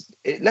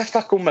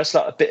like almost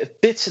like a bit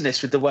of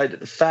bitterness with the way that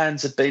the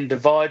fans had been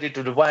divided,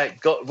 or the way it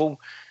got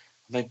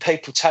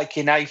people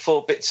taking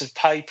A4 bits of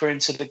paper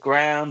into the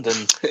ground and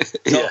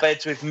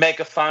knobheads with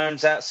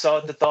megaphones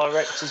outside the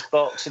director's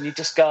box, and you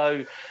just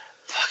go,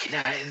 fucking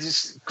hell,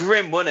 it's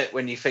grim, wasn't it,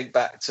 when you think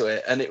back to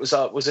it? And it was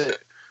like, was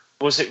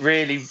it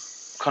really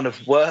kind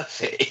of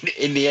worth it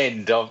in the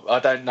end? I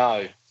don't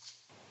know.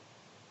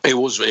 It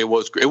was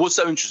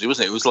so interesting,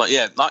 wasn't it? It was like,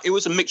 it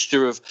was a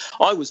mixture of.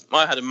 I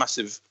had a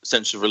massive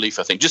sense of relief.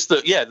 I think just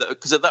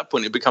because at that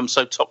point it becomes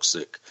so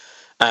toxic,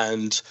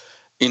 and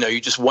you're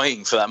just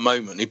waiting for that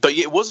moment. But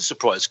it was a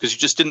surprise because you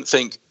just didn't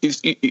think,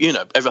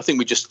 I think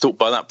we just thought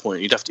by that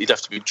point he'd have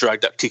to be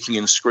dragged up kicking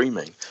and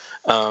screaming.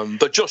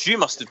 But Josh, you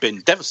must have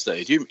been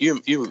devastated.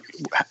 You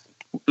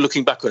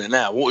looking back on it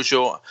now,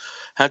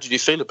 how did you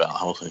feel about the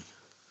whole thing?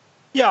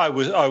 Yeah, I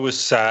was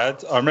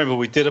sad. I remember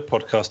we did a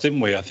podcast, didn't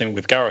we? I think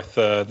with Gareth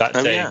that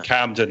day in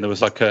Camden. There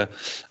was like an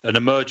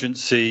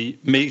emergency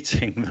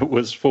meeting that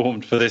was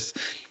formed for this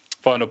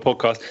final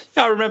podcast.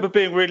 Yeah, I remember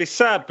being really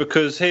sad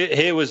because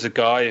here was a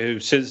guy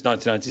who since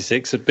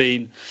 1996 had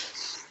been,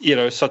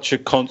 such a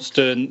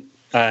constant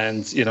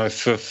and,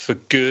 for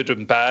good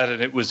and bad.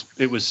 And it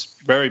was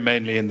very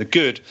mainly in the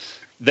good.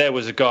 There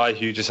was a guy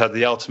who just had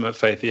the ultimate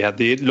faith. He had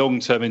the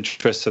long-term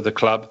interests of the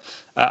club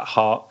at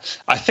heart.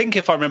 I think,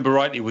 if I remember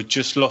rightly, we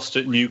just lost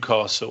at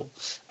Newcastle,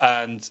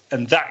 and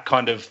that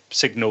kind of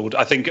signalled.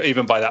 I think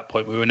even by that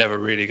point we were never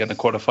really going to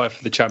qualify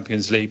for the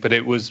Champions League, but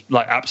it was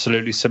like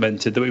absolutely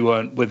cemented that we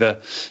weren't, with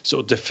a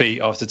sort of defeat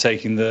after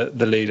taking the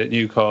lead at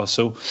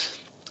Newcastle.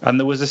 And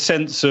there was a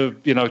sense of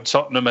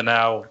Tottenham are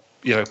now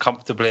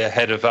comfortably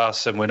ahead of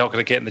us, and we're not going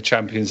to get in the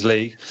Champions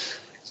League.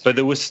 But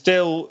there was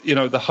still,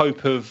 the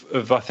hope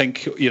of I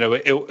think,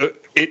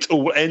 it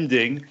all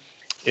ending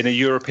in a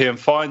European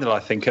final,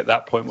 I think, at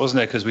that point,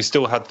 wasn't it? Because we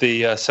still had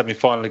the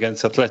semi-final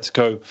against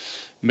Atletico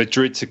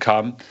Madrid to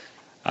come.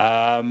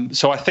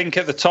 So I think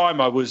at the time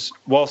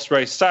whilst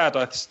very sad,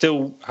 I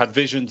still had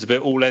visions of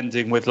it all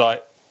ending with,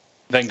 like,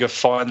 Wenger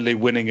finally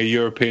winning a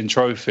European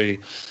trophy.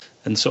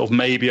 And sort of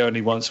maybe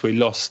only once we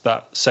lost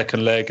that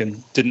second leg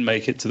and didn't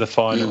make it to the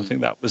final. I think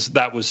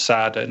that was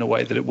sad in a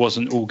way, that it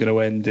wasn't all going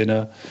to end in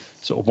a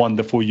sort of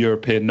wonderful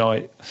European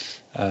night.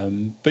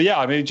 But yeah,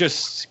 I mean,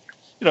 just,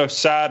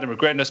 sad and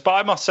regretting us. But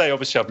I must say,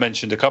 obviously, I've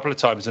mentioned a couple of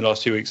times in the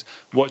last few weeks,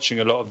 watching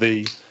a lot of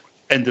the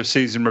end of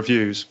season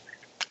reviews,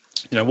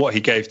 what he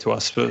gave to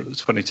us for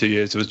 22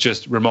 years, it was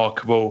just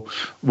remarkable,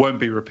 won't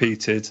be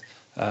repeated.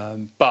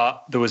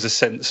 But there was a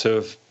sense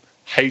of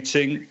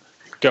hating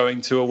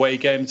going to away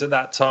games at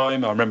that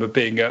time. I remember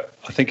being at,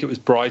 I think it was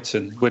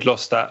Brighton. We'd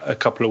lost that a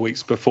couple of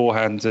weeks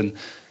beforehand, and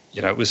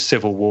it was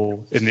civil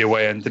war in the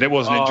away end, and it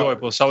wasn't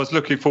enjoyable. So I was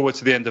looking forward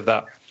to the end of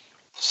that.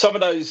 Some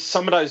of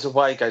those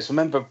away games.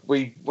 Remember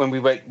when we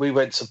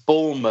went to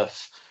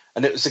Bournemouth,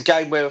 and it was a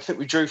game where I think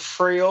we drew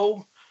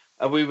 3-3,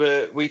 and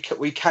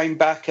we came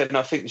back, and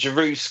I think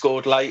Giroud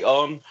scored late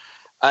on.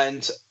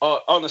 And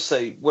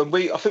honestly,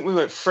 I think we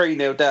went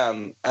 3-0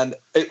 down, and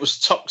it was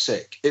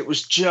toxic. It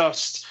was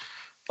just.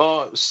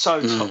 Oh, it was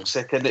so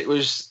toxic, and there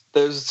was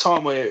a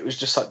time where it was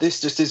just like, this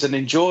just isn't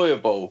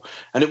enjoyable.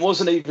 And it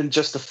wasn't even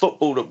just the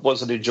football that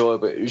wasn't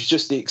enjoyable; it was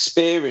just the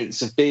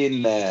experience of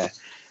being there.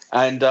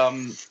 And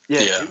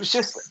it was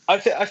just. I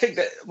think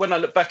that when I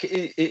look back,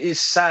 it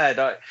is sad.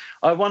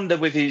 I wonder,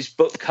 with his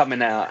book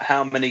coming out,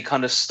 how many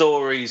kind of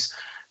stories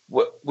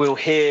we'll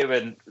hear,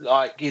 and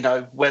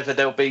whether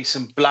there'll be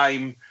some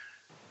blame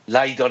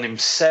laid on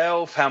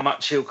himself, how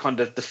much he'll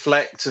kind of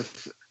deflect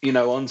of.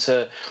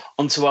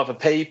 Onto other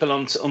people,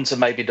 onto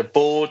maybe the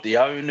board, the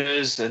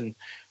owners, and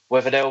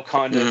whether they'll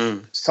kind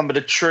of some of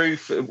the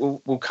truth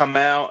will come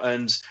out.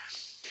 And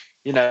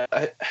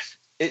it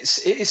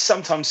is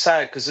sometimes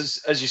sad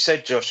because, as you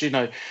said, Josh,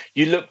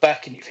 you look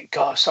back and you think,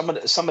 gosh, some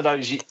of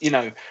those,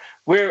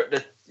 we're at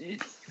the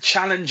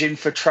challenging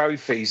for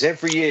trophies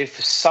every year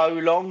for so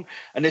long,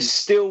 and there's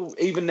still,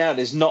 even now,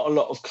 there's not a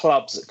lot of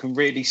clubs that can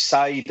really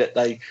say that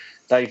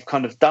they've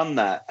kind of done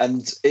that.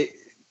 And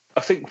I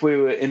think we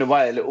were, in a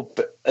way,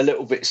 a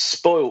little bit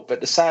spoilt.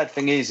 But the sad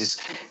thing is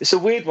it's a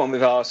weird one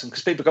with Arsenal,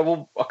 because people go,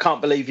 well, I can't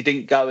believe he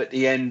didn't go at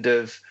the end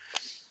of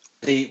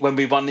when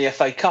we won the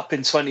FA Cup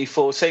in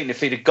 2014.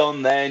 If he'd have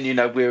gone then,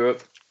 we were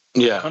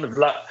kind of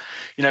like,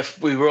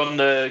 if we were on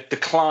the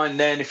decline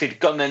then, if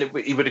he'd gone then,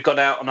 he would have gone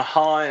out on a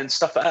high and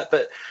stuff like that.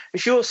 But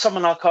if you're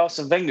someone like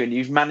Arsene Wenger and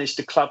you've managed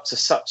the club to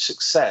such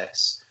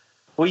success,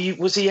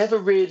 was he ever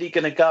really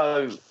going to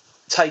go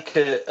take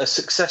a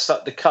success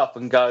like the Cup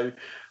and go,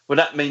 well,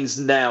 that means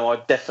now I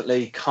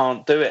definitely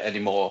can't do it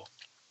anymore?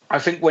 I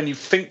think when you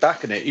think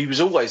back on it, he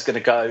was always going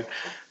to go,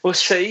 well,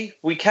 see,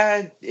 we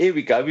can. Here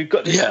we go. We've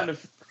got this kind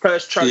of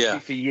first trophy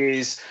for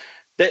years.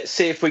 Let's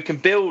see if we can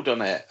build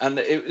on it. And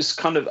it was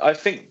kind of, I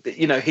think that,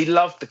 he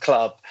loved the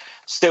club,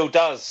 still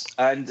does.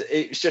 And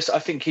it's just, I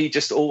think he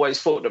just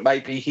always thought that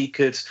maybe he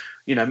could,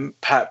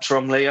 perhaps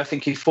wrongly, I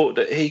think he thought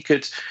that he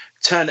could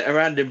turn it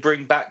around and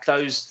bring back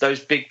those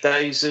big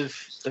days of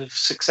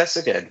success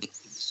again.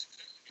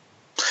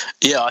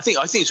 Yeah, I think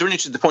it's really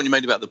interesting the point you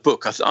made about the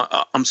book.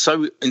 I'm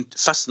so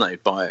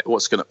fascinated by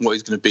what he's going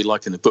to be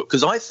like in the book,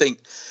 because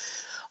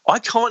I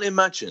can't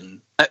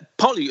imagine.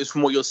 Partly it's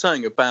from what you're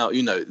saying about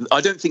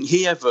I don't think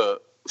he ever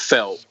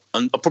felt,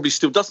 and probably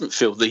still doesn't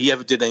feel, that he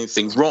ever did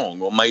anything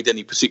wrong or made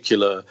any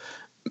particular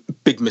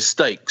big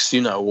mistakes.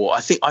 Or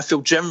I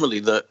feel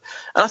generally that,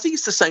 and I think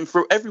it's the same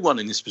for everyone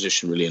in this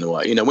position, really, in a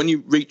way. When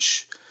you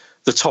reach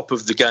the top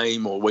of the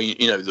game, or when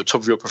the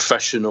top of your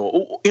profession,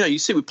 or you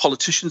see with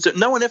politicians that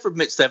no one ever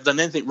admits they've done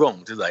anything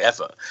wrong, do they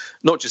ever?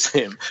 Not just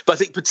him, but I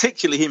think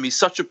particularly him. He's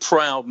such a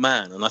proud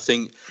man, and I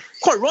think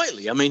quite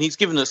rightly. I mean, he's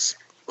given us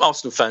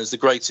Arsenal fans the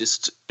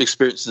greatest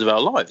experiences of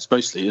our lives,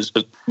 mostly,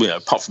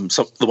 apart from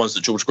the ones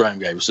that George Graham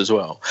gave us as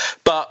well.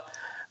 But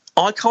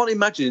I can't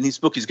imagine in his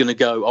book he's going to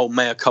go, oh,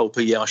 mea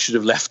culpa, I should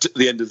have left at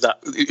the end of that,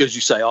 as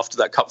you say, after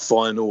that cup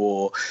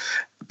final.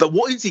 But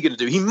what is he going to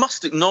do? He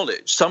must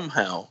acknowledge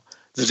somehow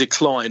the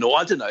decline, or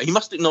I don't know, he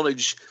must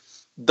acknowledge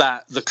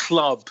that the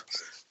club,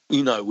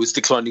 was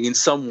declining in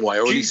some way,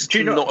 or at least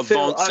not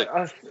advancing.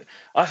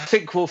 I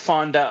think we'll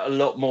find out a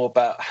lot more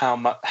about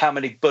how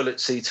many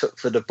bullets he took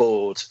for the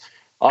board.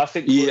 I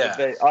think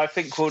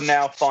we'll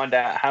now find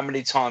out how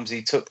many times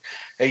he took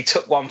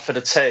one for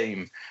the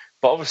team.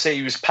 But obviously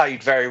he was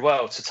paid very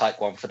well to take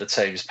one for the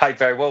team. He was paid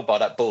very well by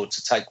that board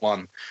to take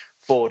one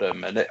for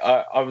them. And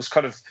I was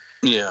kind of,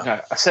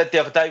 I said the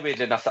other day,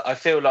 weirdly enough, that I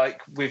feel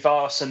like with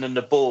Arsene and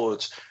the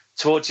board,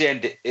 towards the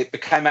end, it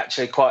became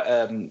actually quite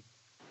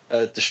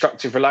a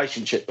destructive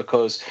relationship,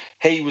 because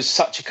he was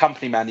such a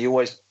company man. He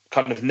always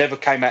kind of never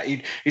came out.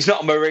 He's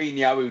not a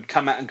Mourinho who would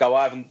come out and go,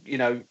 I haven't,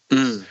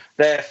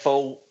 their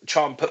fault,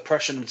 try and put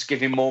pressure on them to give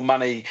him more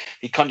money.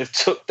 He kind of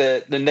took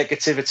the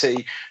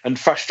negativity and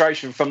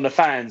frustration from the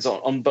fans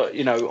on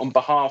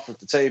behalf of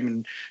the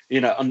team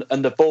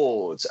and the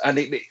board. And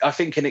I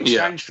think in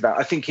exchange for that,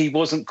 I think he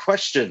wasn't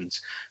questioned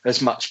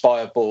as much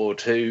by a board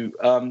who,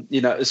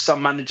 as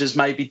some managers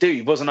maybe do.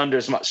 He wasn't under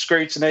as much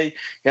scrutiny.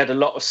 He had a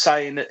lot of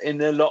say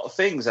in a lot of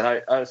things.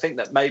 And I think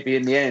that maybe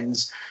in the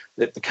end,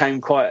 it became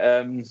quite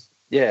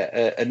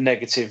a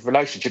negative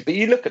relationship. But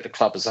you look at the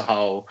club as a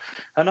whole,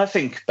 and I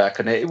think back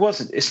on it,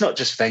 it's not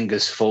just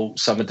Wenger's fault,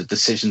 some of the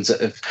decisions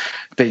that have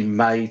been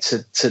made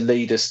to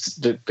lead us,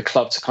 the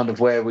club, to kind of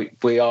where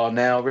we are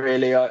now,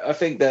 really. I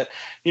think that,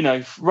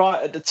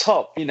 right at the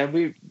top,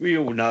 we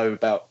all know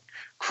about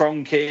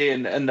Kroenke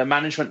and the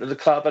management of the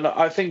club, and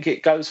I think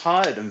it goes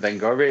higher than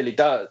Wenger. I really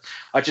do.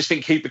 I just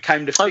think he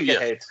became the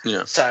figurehead,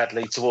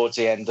 sadly, towards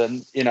the end.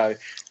 And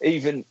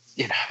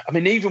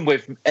even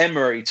with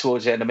Emery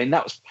towards the end,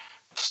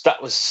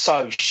 that was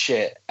so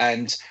shit.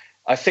 And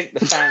I think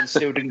the fans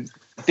still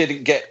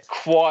didn't get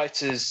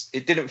quite as,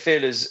 it didn't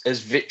feel as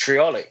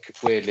vitriolic,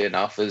 weirdly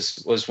enough, as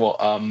was what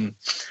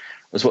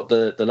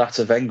the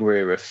latter Wenger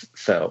era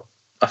felt.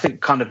 I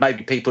think kind of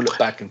maybe people look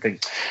back and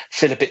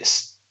feel a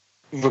bit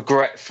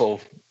regretful,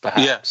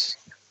 perhaps.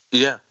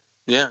 Yeah.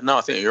 No,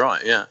 I think you're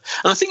right. Yeah,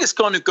 and I think it's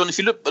kind of gone. If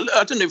you look,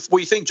 I don't know what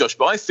you think, Josh,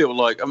 but I feel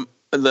like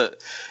that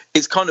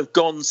it's kind of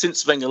gone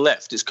since Wenger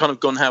left. It's kind of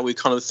gone how we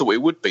kind of thought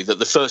it would be. That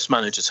the first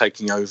manager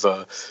taking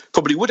over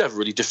probably would have a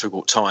really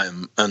difficult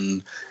time,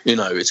 and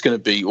it's going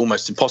to be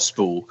almost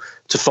impossible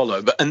to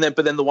follow. But then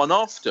the one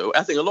after,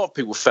 I think a lot of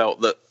people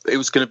felt that it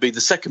was going to be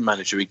the second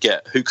manager we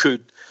get who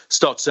could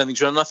start to turn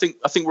things around. And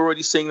I think we're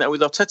already seeing that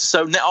with Arteta.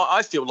 So now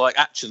I feel like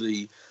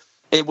actually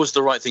it was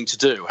the right thing to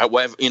do.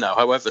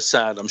 However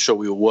sad I'm sure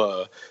we all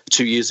were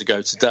 2 years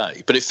ago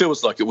today, but it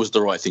feels like it was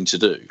the right thing to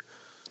do,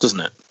 doesn't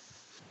it?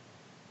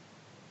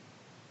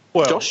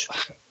 Well, Josh?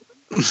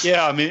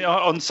 Yeah,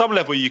 on some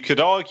level you could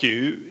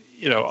argue,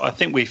 I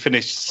think we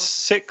finished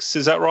sixth,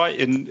 is that right,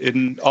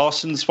 in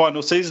Arsene's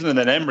final season, and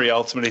then Emery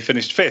ultimately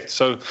finished fifth.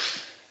 So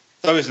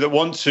those that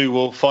want to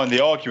will find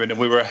the argument, and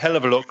we were a hell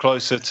of a lot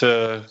closer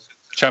to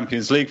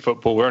Champions League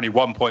football. We're only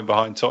 1 point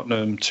behind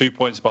Tottenham, 2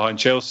 points behind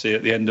Chelsea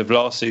at the end of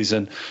last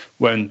season,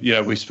 when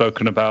we've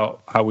spoken about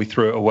how we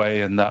threw it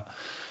away and that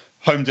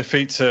home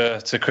defeat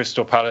to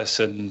Crystal Palace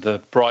and the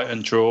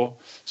Brighton draw.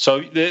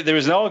 So there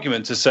is an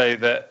argument to say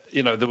that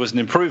there was an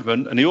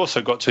improvement, and he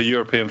also got to a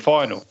European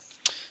final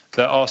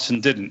that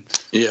Arsene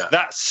didn't. Yeah.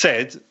 That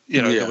said,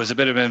 there was a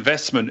bit of an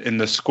investment in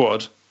the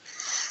squad.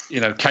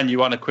 Can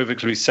you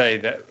unequivocally say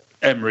that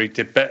Emery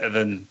did better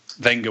than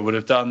Wenger would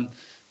have done?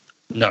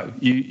 No,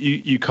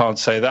 you can't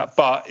say that.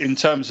 But in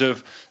terms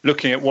of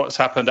looking at what's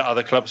happened at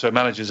other clubs where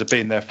managers have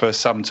been there for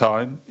some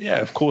time,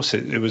 of course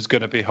it was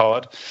going to be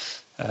hard.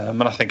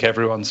 And I think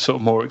everyone's sort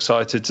of more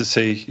excited to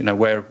see,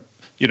 where,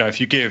 if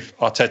you give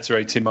Arteta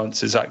 18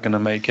 months, is that going to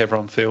make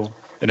everyone feel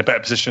in a better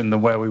position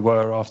than where we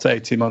were after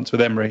 18 months with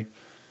Emery?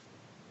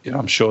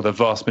 I'm sure the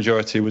vast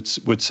majority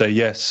would say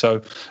yes.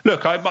 So,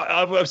 look,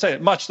 I would say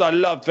much as I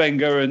loved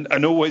Wenger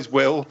and always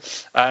will,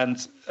 and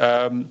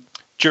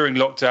during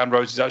lockdown,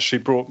 Rosie's actually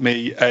brought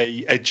me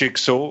a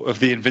jigsaw of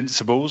the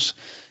Invincibles,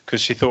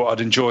 because she thought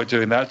I'd enjoy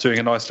doing that, doing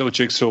a nice little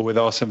jigsaw with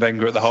Arsene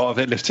Wenger at the heart of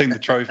it, lifting the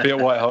trophy at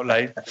White Hart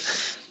Lane.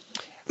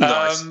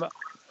 Nice.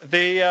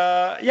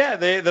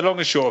 The long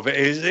and short of it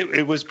is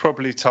it was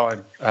probably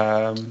time,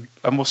 and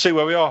we'll see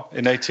where we are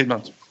in 18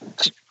 months.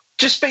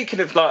 Just speaking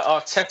of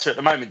Arteta at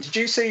the moment, did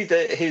you see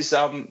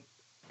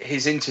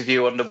his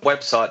interview on the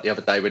website the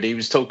other day when he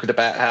was talking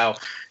about how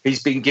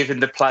he's been giving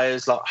the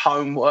players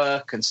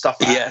homework and stuff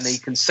like that, and he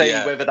can see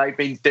whether they've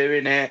been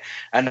doing it,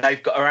 and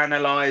they've got to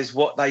analyse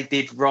what they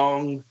did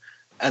wrong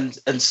and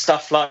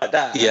stuff like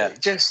that. Yeah,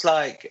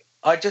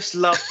 I just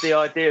love the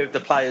idea of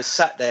the players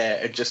sat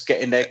there and just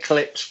getting their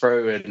clips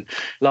through, and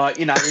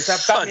is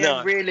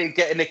that really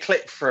getting a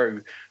clip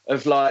through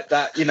of like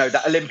that,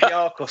 that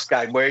Olympiacos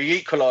game where he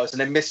equalised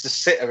and then missed a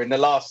sitter in the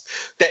last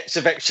depths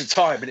of extra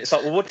time. And it's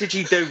like, well, what did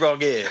you do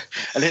wrong here?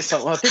 And it's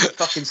like, well, I didn't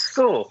fucking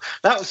score.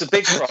 That was a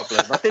big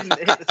problem. I didn't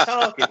hit the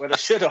target when I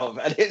should have.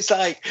 And it's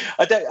like,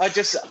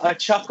 I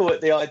chuckle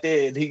at the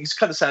idea. And he's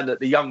kind of saying that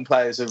the young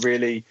players are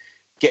really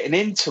getting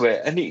into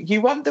it. And you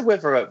wonder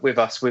whether with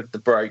us, with the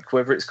break,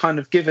 whether it's kind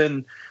of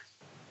given...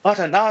 I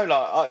don't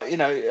know.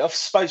 I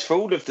suppose for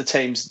all of the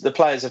teams, the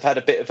players have had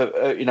a bit of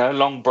a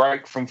long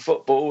break from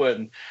football,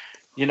 and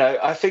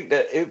I think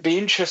that it would be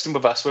interesting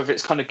with us whether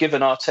it's kind of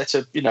given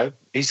Arteta.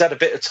 He's had a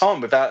bit of time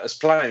without us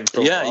playing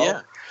for a while.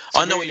 Yeah.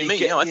 I know what you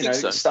mean. I think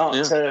so. Start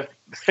to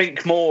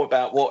think more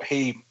about what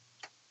he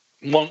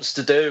wants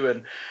to do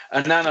and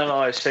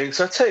analyse things.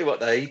 So I tell you what,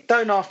 though, you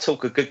don't half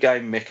talk a good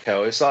game,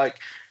 Mikel. It's like,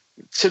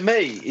 to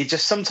me, he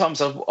just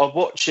sometimes I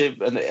watch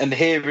him and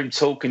hear him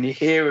talk, and you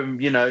hear him,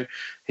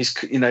 his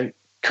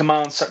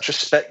commands such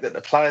respect that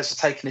the players are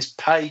taking his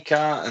pay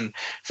cut and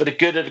for the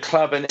good of the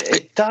club, and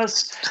it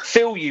does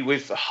fill you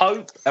with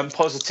hope and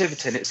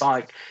positivity. And it's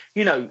like,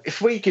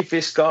 if we give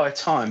this guy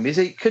time,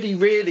 could he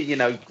really,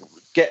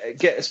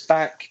 get us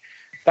back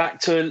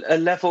to a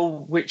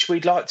level which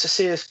we'd like to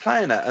see us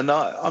playing at? And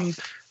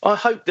I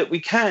hope that we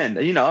can.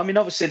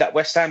 Obviously that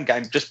West Ham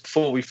game just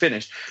before we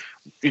finished,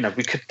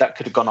 that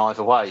could have gone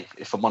either way.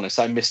 If I'm honest,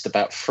 they missed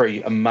about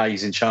 3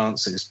 amazing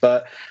chances,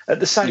 but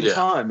at the same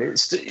time,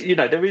 it's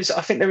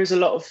I think there is a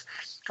lot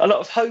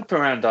of hope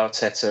around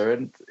Arteta,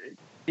 and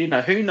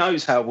who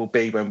knows how we'll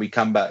be when we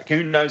come back?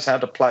 Who knows how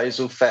the players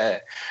will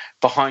fare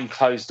behind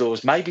closed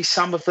doors? Maybe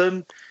some of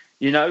them,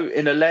 in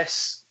a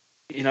less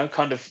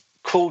kind of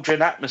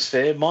cauldron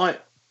atmosphere,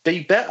 might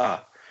be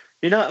better.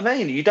 You know what I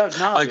mean? You don't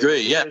know. I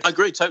agree. Yeah, I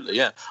agree totally.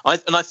 Yeah, I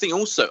think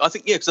because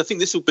I think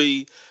this will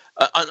be.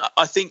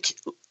 I think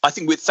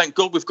thank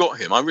God we've got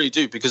him. I really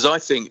do, because I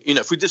think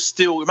if we just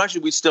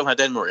imagine we still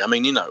had Emery. I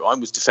mean, I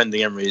was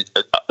defending Emery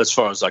as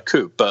far as I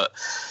could, but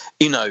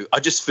I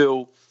just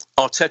feel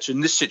Arteta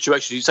in this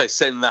situation, you say,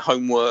 sending their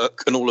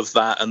homework and all of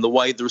that, and the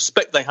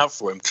respect they have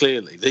for him,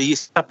 clearly he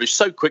established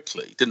so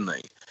quickly, didn't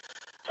he?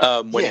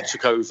 When he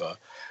took over.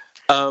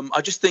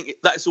 I just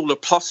think that is all a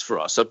plus for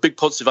us, a big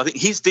positive. I think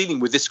he's dealing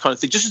with this kind of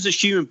thing just as a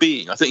human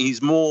being. I think he's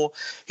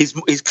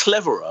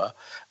cleverer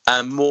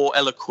and more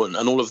eloquent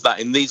and all of that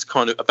in these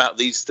about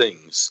these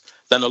things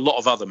than a lot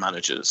of other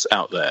managers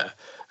out there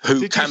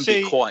who can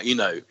be quite,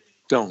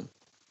 go on.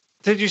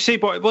 Did you see,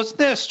 wasn't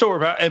there a story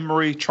about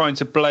Emery trying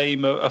to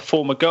blame a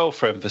former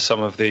girlfriend for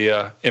some of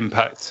the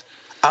impact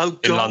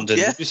in London?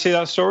 Yeah. Did you see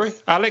that story?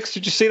 Alex,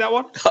 did you see that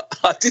one?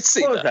 I did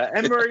see what was that.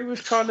 Emery was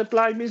trying to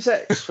blame his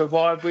ex for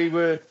why we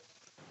weren't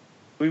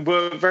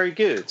very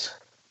good.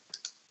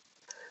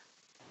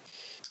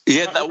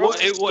 Yeah, that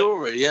was a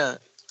story, yeah.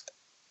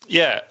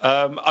 Yeah,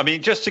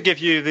 just to give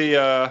you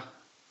the...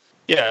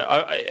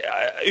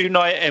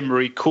 Unai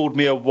Emery called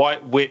me a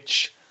white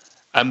witch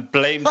and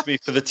blamed me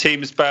for the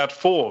team's bad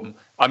form.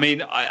 I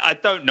mean, I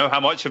don't know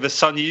how much of the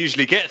sun you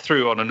usually get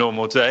through on a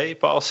normal day,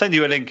 but I'll send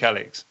you a link,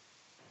 Alex.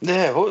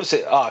 Yeah, what was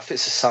it? Oh, if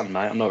it's the sun,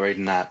 mate, I'm not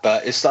reading that.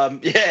 But it's wow.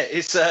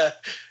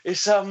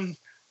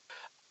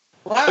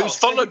 It was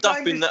followed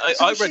up in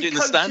I read it in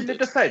the Standard. In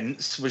the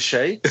defence, was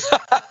she?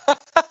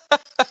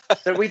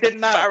 That we didn't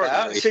know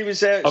about. She was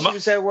there. She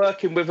was there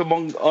working with him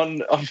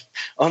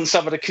on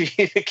some of the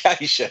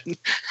communication.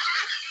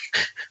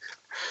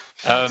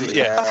 I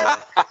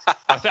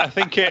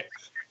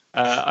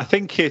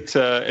think it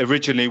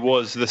originally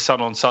was the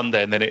Sun on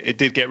Sunday, and then it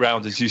did get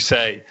round, as you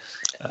say.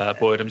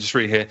 Boyd, I'm just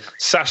reading here.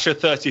 Sasha,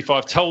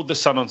 35, told the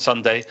Sun on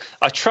Sunday,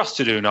 I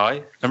trusted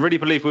Unai and really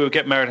believed we would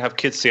get married and have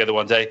kids together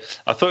one day.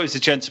 I thought he was a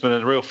gentleman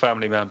and a real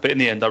family man, but in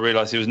the end I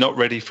realised he was not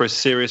ready for a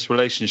serious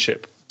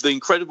relationship. The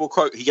incredible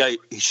quote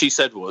she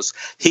said was,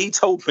 he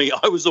told me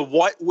I was a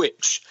white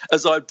witch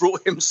as I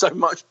brought him so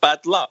much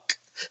bad luck.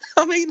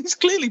 I mean, he's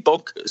clearly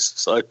bonkers.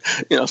 So,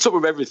 on top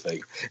of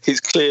everything, he's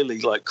clearly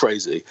like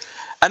crazy.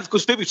 And of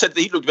course, people said that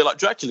he looked a bit like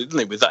Dracula, didn't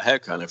he, with that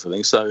haircut and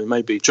everything. So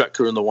maybe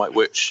Dracula and the White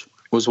Witch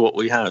was what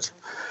we had.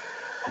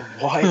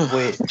 White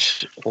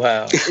Witch.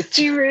 Wow.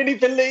 Do you really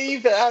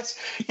believe that?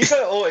 You've got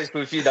to always,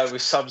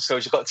 with some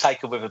stories, you've got to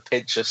take them with a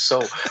pinch of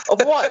salt. A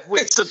White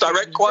Witch. It's a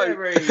direct quote.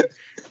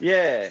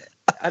 Yeah.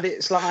 And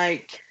it's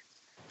like,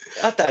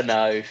 I don't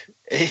know.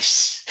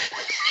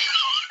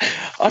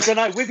 I don't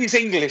know. With his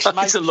English,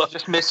 maybe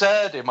just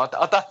misheard him. I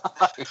don't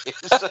know.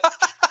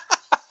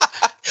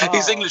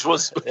 His English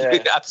was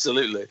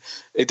absolutely.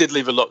 It did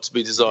leave a lot to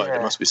be desired.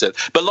 It must be said.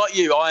 But like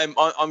you,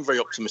 I'm very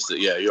optimistic.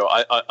 Yeah,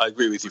 I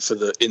agree with you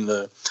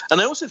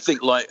and I also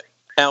think like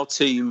our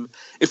team,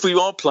 if we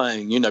are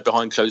playing,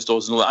 behind closed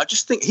doors and all that, I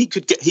just think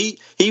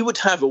he would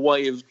have a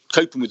way of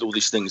coping with all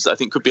these things that I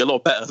think could be a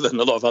lot better than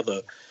a lot of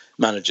other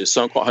managers.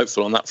 So I'm quite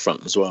hopeful on that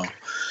front as well.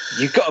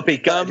 You've got to be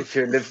gutted if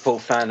you're a Liverpool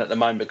fan at the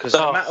moment, because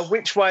no matter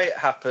which way it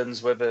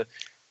happens, whether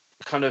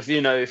kind of,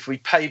 if we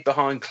pay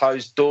behind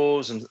closed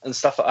doors and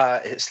stuff like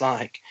that, it's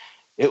like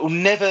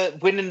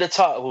winning the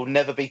title will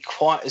never be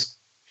quite as,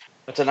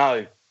 I don't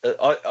know.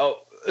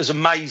 as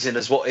amazing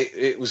as what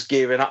it was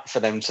gearing up for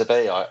them to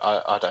be.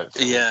 I don't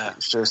think. Yeah,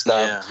 it's just,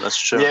 yeah, that's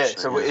true. Yeah,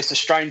 actually, so it's a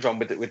strange one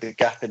with the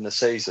gap in the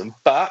season,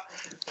 but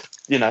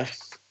there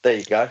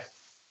you go.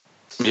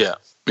 Yeah.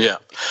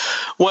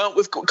 Well,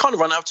 we've kind of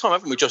run out of time,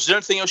 haven't we, Josh? Is there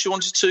anything else you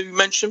wanted to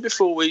mention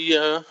before we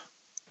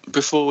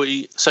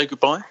say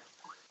goodbye?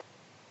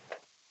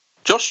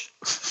 Josh?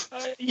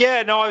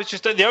 I was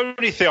just the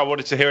only thing I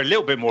wanted to hear a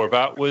little bit more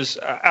about was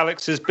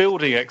Alex's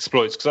building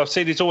exploits, because I've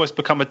seen he's always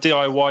become a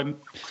DIY.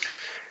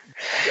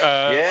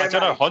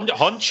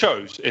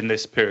 Honchos in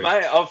this period.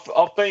 Mate,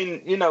 I've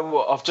been,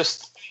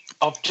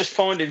 I'm just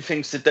finding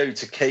things to do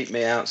to keep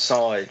me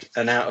outside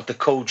and out of the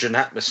cauldron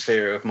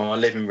atmosphere of my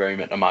living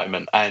room at the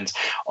moment. And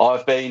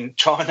I've been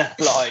trying to,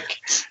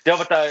 the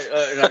other day,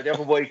 the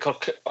other week,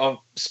 I've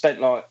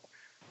spent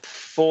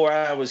 4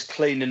 hours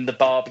cleaning the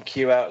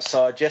barbecue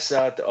outside.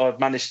 Yesterday, I've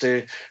managed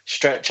to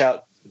stretch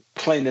out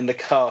cleaning the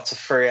car to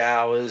 3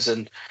 hours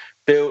and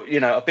build.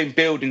 I've been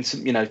building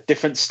some,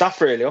 different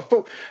stuff. Really, I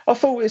thought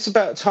it's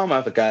about time I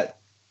have a go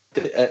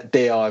at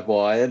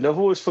DIY, and I've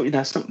always thought,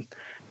 it's not.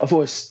 I've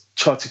always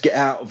tried to get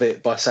out of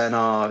it by saying,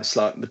 it's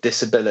like my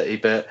disability,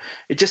 but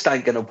it just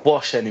ain't going to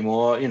wash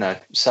anymore,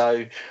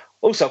 So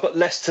also I've got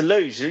less to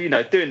lose, doing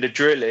the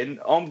drilling.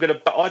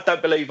 I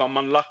don't believe I'm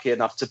unlucky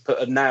enough to put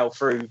a nail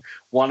through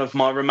one of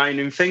my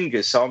remaining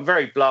fingers. So I'm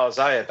very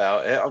blasé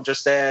about it. I'm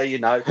just there,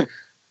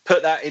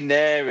 put that in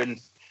there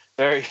and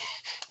very,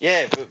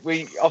 but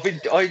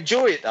I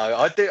enjoy it though.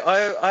 I do.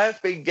 I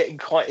have been getting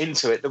quite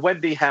into it. The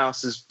Wendy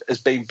house has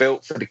been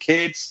built for the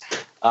kids.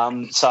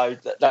 So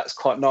that's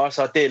quite nice.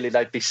 Ideally,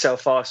 they'd be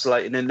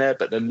self-isolating in there,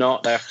 but they're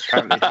not. They have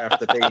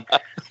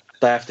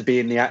to be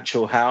in the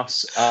actual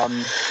house.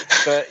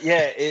 But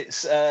yeah,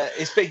 it's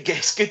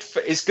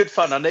good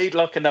fun. I need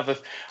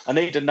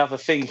another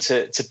thing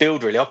to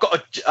build. Really, I've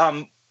got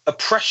a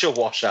pressure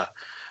washer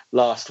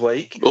last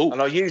week. Ooh.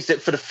 And I used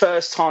it for the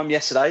first time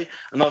yesterday,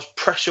 and I was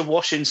pressure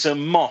washing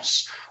some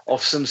moss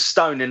off some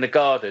stone in the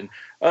garden.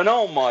 And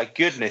oh my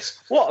goodness,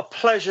 what a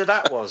pleasure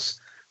that was.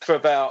 For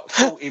about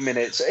 40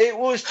 minutes. It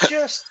was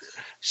just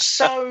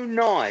so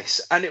nice,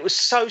 and it was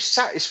so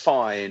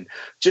satisfying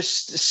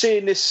just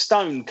seeing this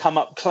stone come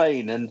up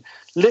clean. And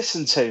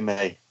listen to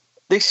me,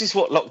 this is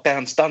what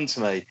lockdown's done to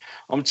me.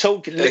 I'm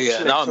talking about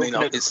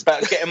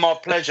getting my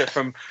pleasure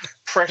from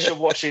pressure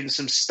washing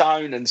some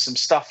stone and some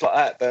stuff like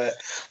that, but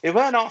it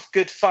weren't half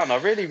good fun. I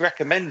really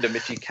recommend them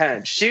if you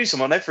can. Just use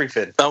them on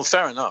everything. Oh,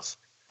 fair enough.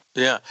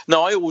 Yeah.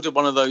 No, I ordered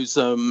one of those.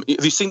 Have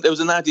you seen there was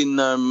an ad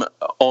on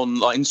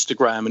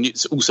Instagram, and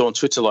it's also on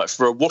Twitter,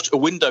 for a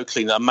window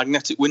cleaner, a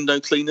magnetic window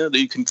cleaner that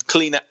you can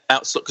clean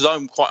outside, because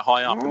I'm quite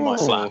high up in my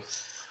flat.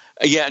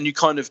 Yeah, and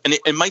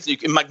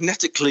it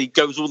magnetically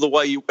goes all the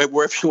way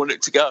wherever you want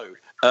it to go.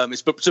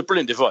 It's a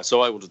brilliant device, so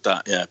I ordered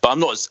that. Yeah, but I'm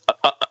not as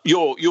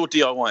your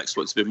DIY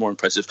exploit's a bit more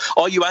impressive.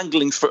 Are you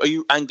angling for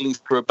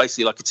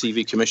basically like a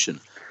TV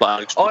commission?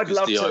 I'd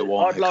love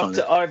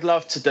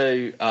to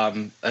do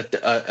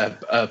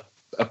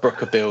a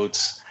Brooker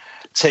Builds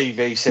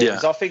TV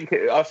series. Yeah. I think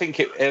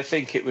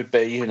it would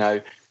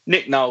be.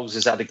 Nick Knowles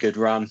has had a good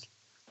run.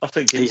 I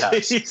think he's had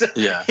a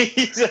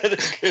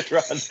good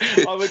run.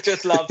 I would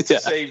just love to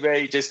see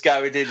me just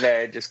going in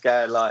there and just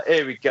going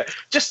here we go.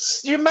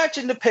 Just you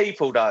imagine the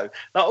people though,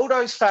 all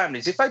those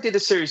families. If they did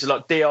a series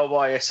of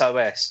DIY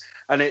SOS.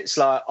 And it's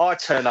I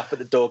turn up at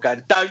the door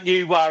going, don't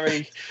you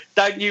worry,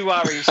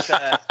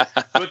 sir.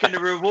 We're going to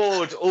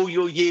reward all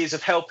your years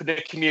of helping the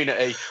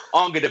community.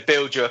 I'm going to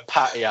build you a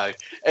patio.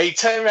 And he'd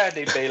turn around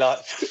and be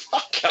like,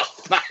 fuck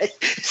off, mate.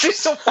 It's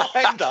just a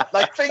wind-up.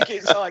 They think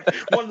it's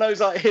one of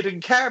those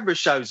hidden camera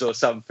shows or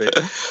something.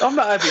 I'm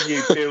not having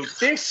you build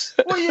this.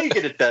 What are you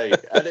going to do?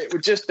 And it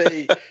would just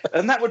be,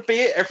 and that would be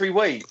it every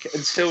week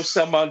until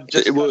someone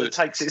just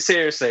takes it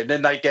seriously. And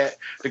then they get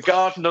the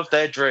garden of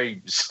their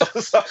dreams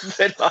or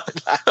something like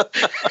that.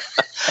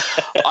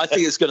 I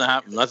think it's going to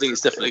happen. I think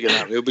it's definitely going to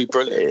happen. It'll be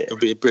brilliant. It'll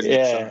be a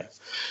brilliant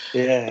show.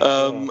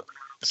 Yeah.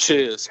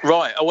 Cheers.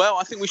 Right. Well,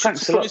 I think we should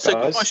probably say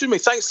goodbye, shouldn't we?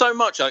 Thanks so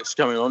much, Alex,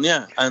 for coming on.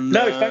 Yeah. And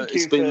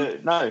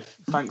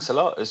thanks a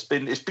lot. It's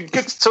been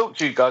good to talk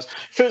to you guys.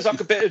 Feels like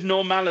a bit of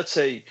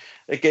normality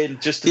again,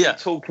 just to be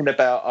talking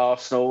about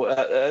Arsenal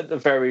at the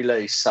very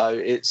least. So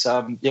it's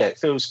it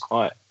feels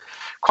quite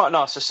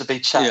nice just to be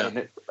chatting.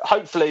 Yeah.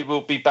 Hopefully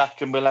we'll be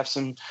back and we'll have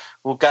some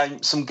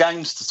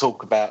games to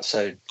talk about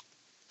soon.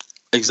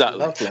 Exactly.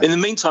 Lovely. In the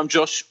meantime,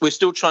 Josh, we're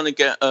still trying to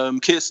get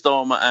Keir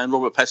Starmer and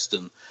Robert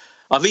Peston.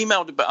 I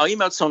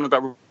emailed someone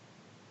about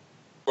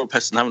Robert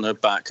Peston, haven't heard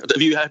back.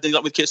 Have you had any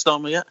luck with Keir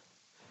Starmer yet?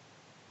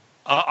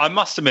 I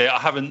must admit, I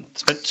haven't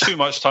spent too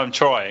much time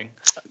trying.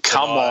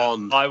 Come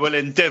on. I will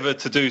endeavour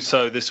to do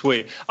so this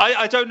week.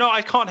 I don't know.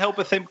 I can't help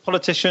but think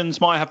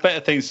politicians might have better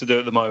things to do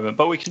at the moment,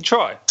 but we can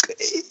try.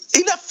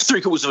 He'll have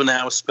 3/4 of an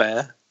hour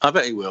spare. I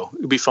bet he will.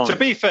 He'll be fine. To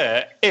be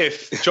fair,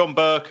 if John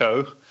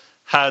Bercow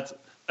had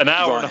an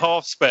hour and a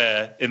half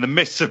spare in the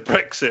midst of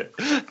Brexit,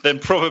 then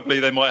probably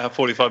they might have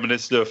 45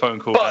 minutes to do a phone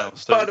call now.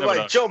 So by the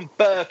way, John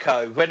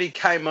Bercow, when he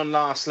came on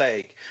last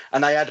leg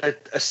and they had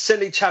a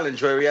silly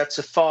challenge where he had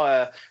to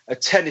fire a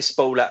tennis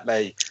ball at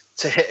me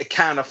to hit a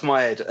can off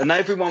my head. And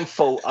everyone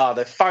thought,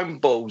 they're foam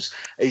balls.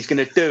 He's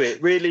going to do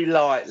it really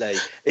lightly.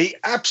 He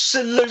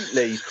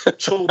absolutely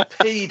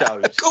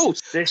torpedoed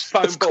this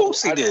foam ball. Of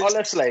course he did.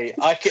 Honestly,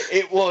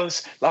 it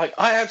was like,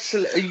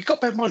 you've got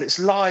to bear in mind, it's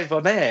live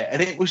on air.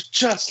 And it was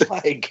just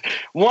like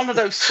one of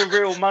those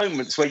surreal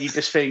moments where you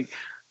just think,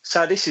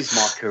 so this is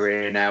my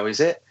career now, is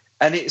it?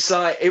 And it's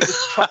like, it was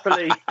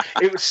properly,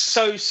 it was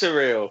so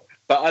surreal.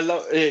 But I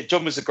love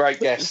John was a great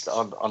guest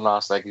on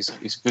Last Leg. He's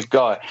a good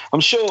guy.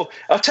 I'm sure.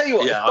 I'll tell you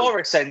what. If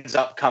Boris ends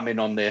up coming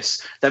on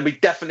this, then we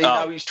definitely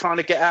know he's trying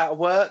to get out of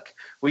work.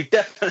 We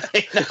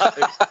definitely know.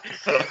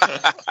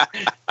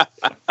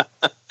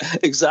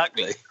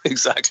 Exactly.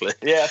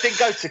 Yeah, I didn't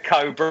go to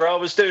Cobra. I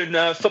was doing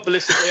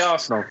Footballistically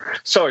Arsenal.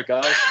 Sorry,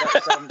 guys.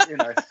 That's,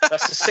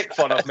 that's a sick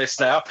one I've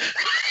missed now.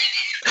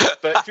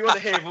 But if you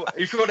want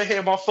to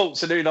hear my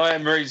thoughts on Unai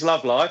Emery's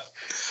love life,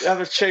 have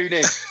a tune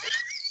in.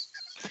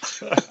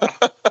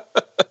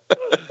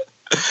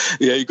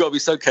 Yeah, you've got to be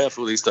so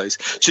careful these days.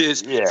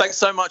 Cheers. Yeah. Thanks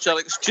so much,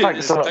 Alex.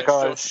 Cheers. Thanks,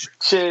 Josh.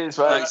 Cheers,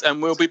 mate. Thanks.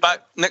 And we'll be back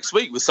next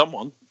week with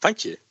someone.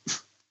 Thank you.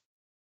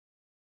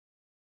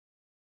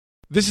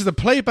 This is a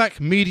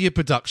Playback Media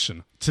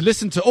production. To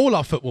listen to all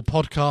our football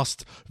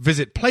podcasts,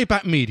 visit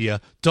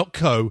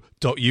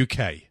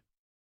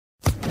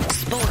playbackmedia.co.uk.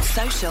 Sports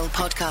Social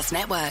Podcast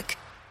Network.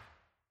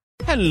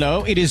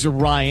 Hello, it is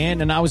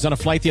Ryan, and I was on a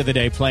flight the other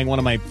day playing one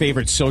of my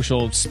favorite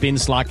social spin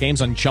slot games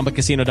on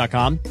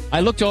ChumbaCasino.com. I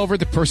looked over at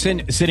the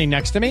person sitting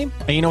next to me,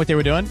 and you know what they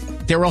were doing?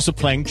 They were also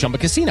playing Chumba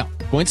Casino.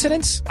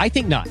 Coincidence? I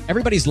think not.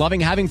 Everybody's loving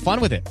having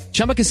fun with it.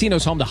 Chumba Casino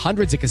is home to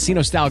hundreds of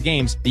casino-style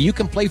games that you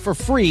can play for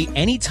free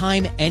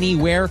anytime,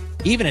 anywhere,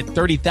 even at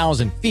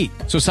 30,000 feet.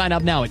 So sign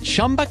up now at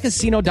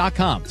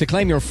ChumbaCasino.com to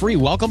claim your free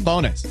welcome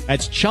bonus.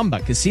 That's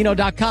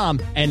ChumbaCasino.com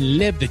and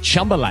live the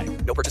Chumba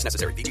life. No purchase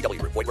necessary.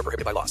 VGW. Void where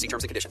prohibited by law. See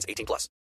terms and conditions. 18+.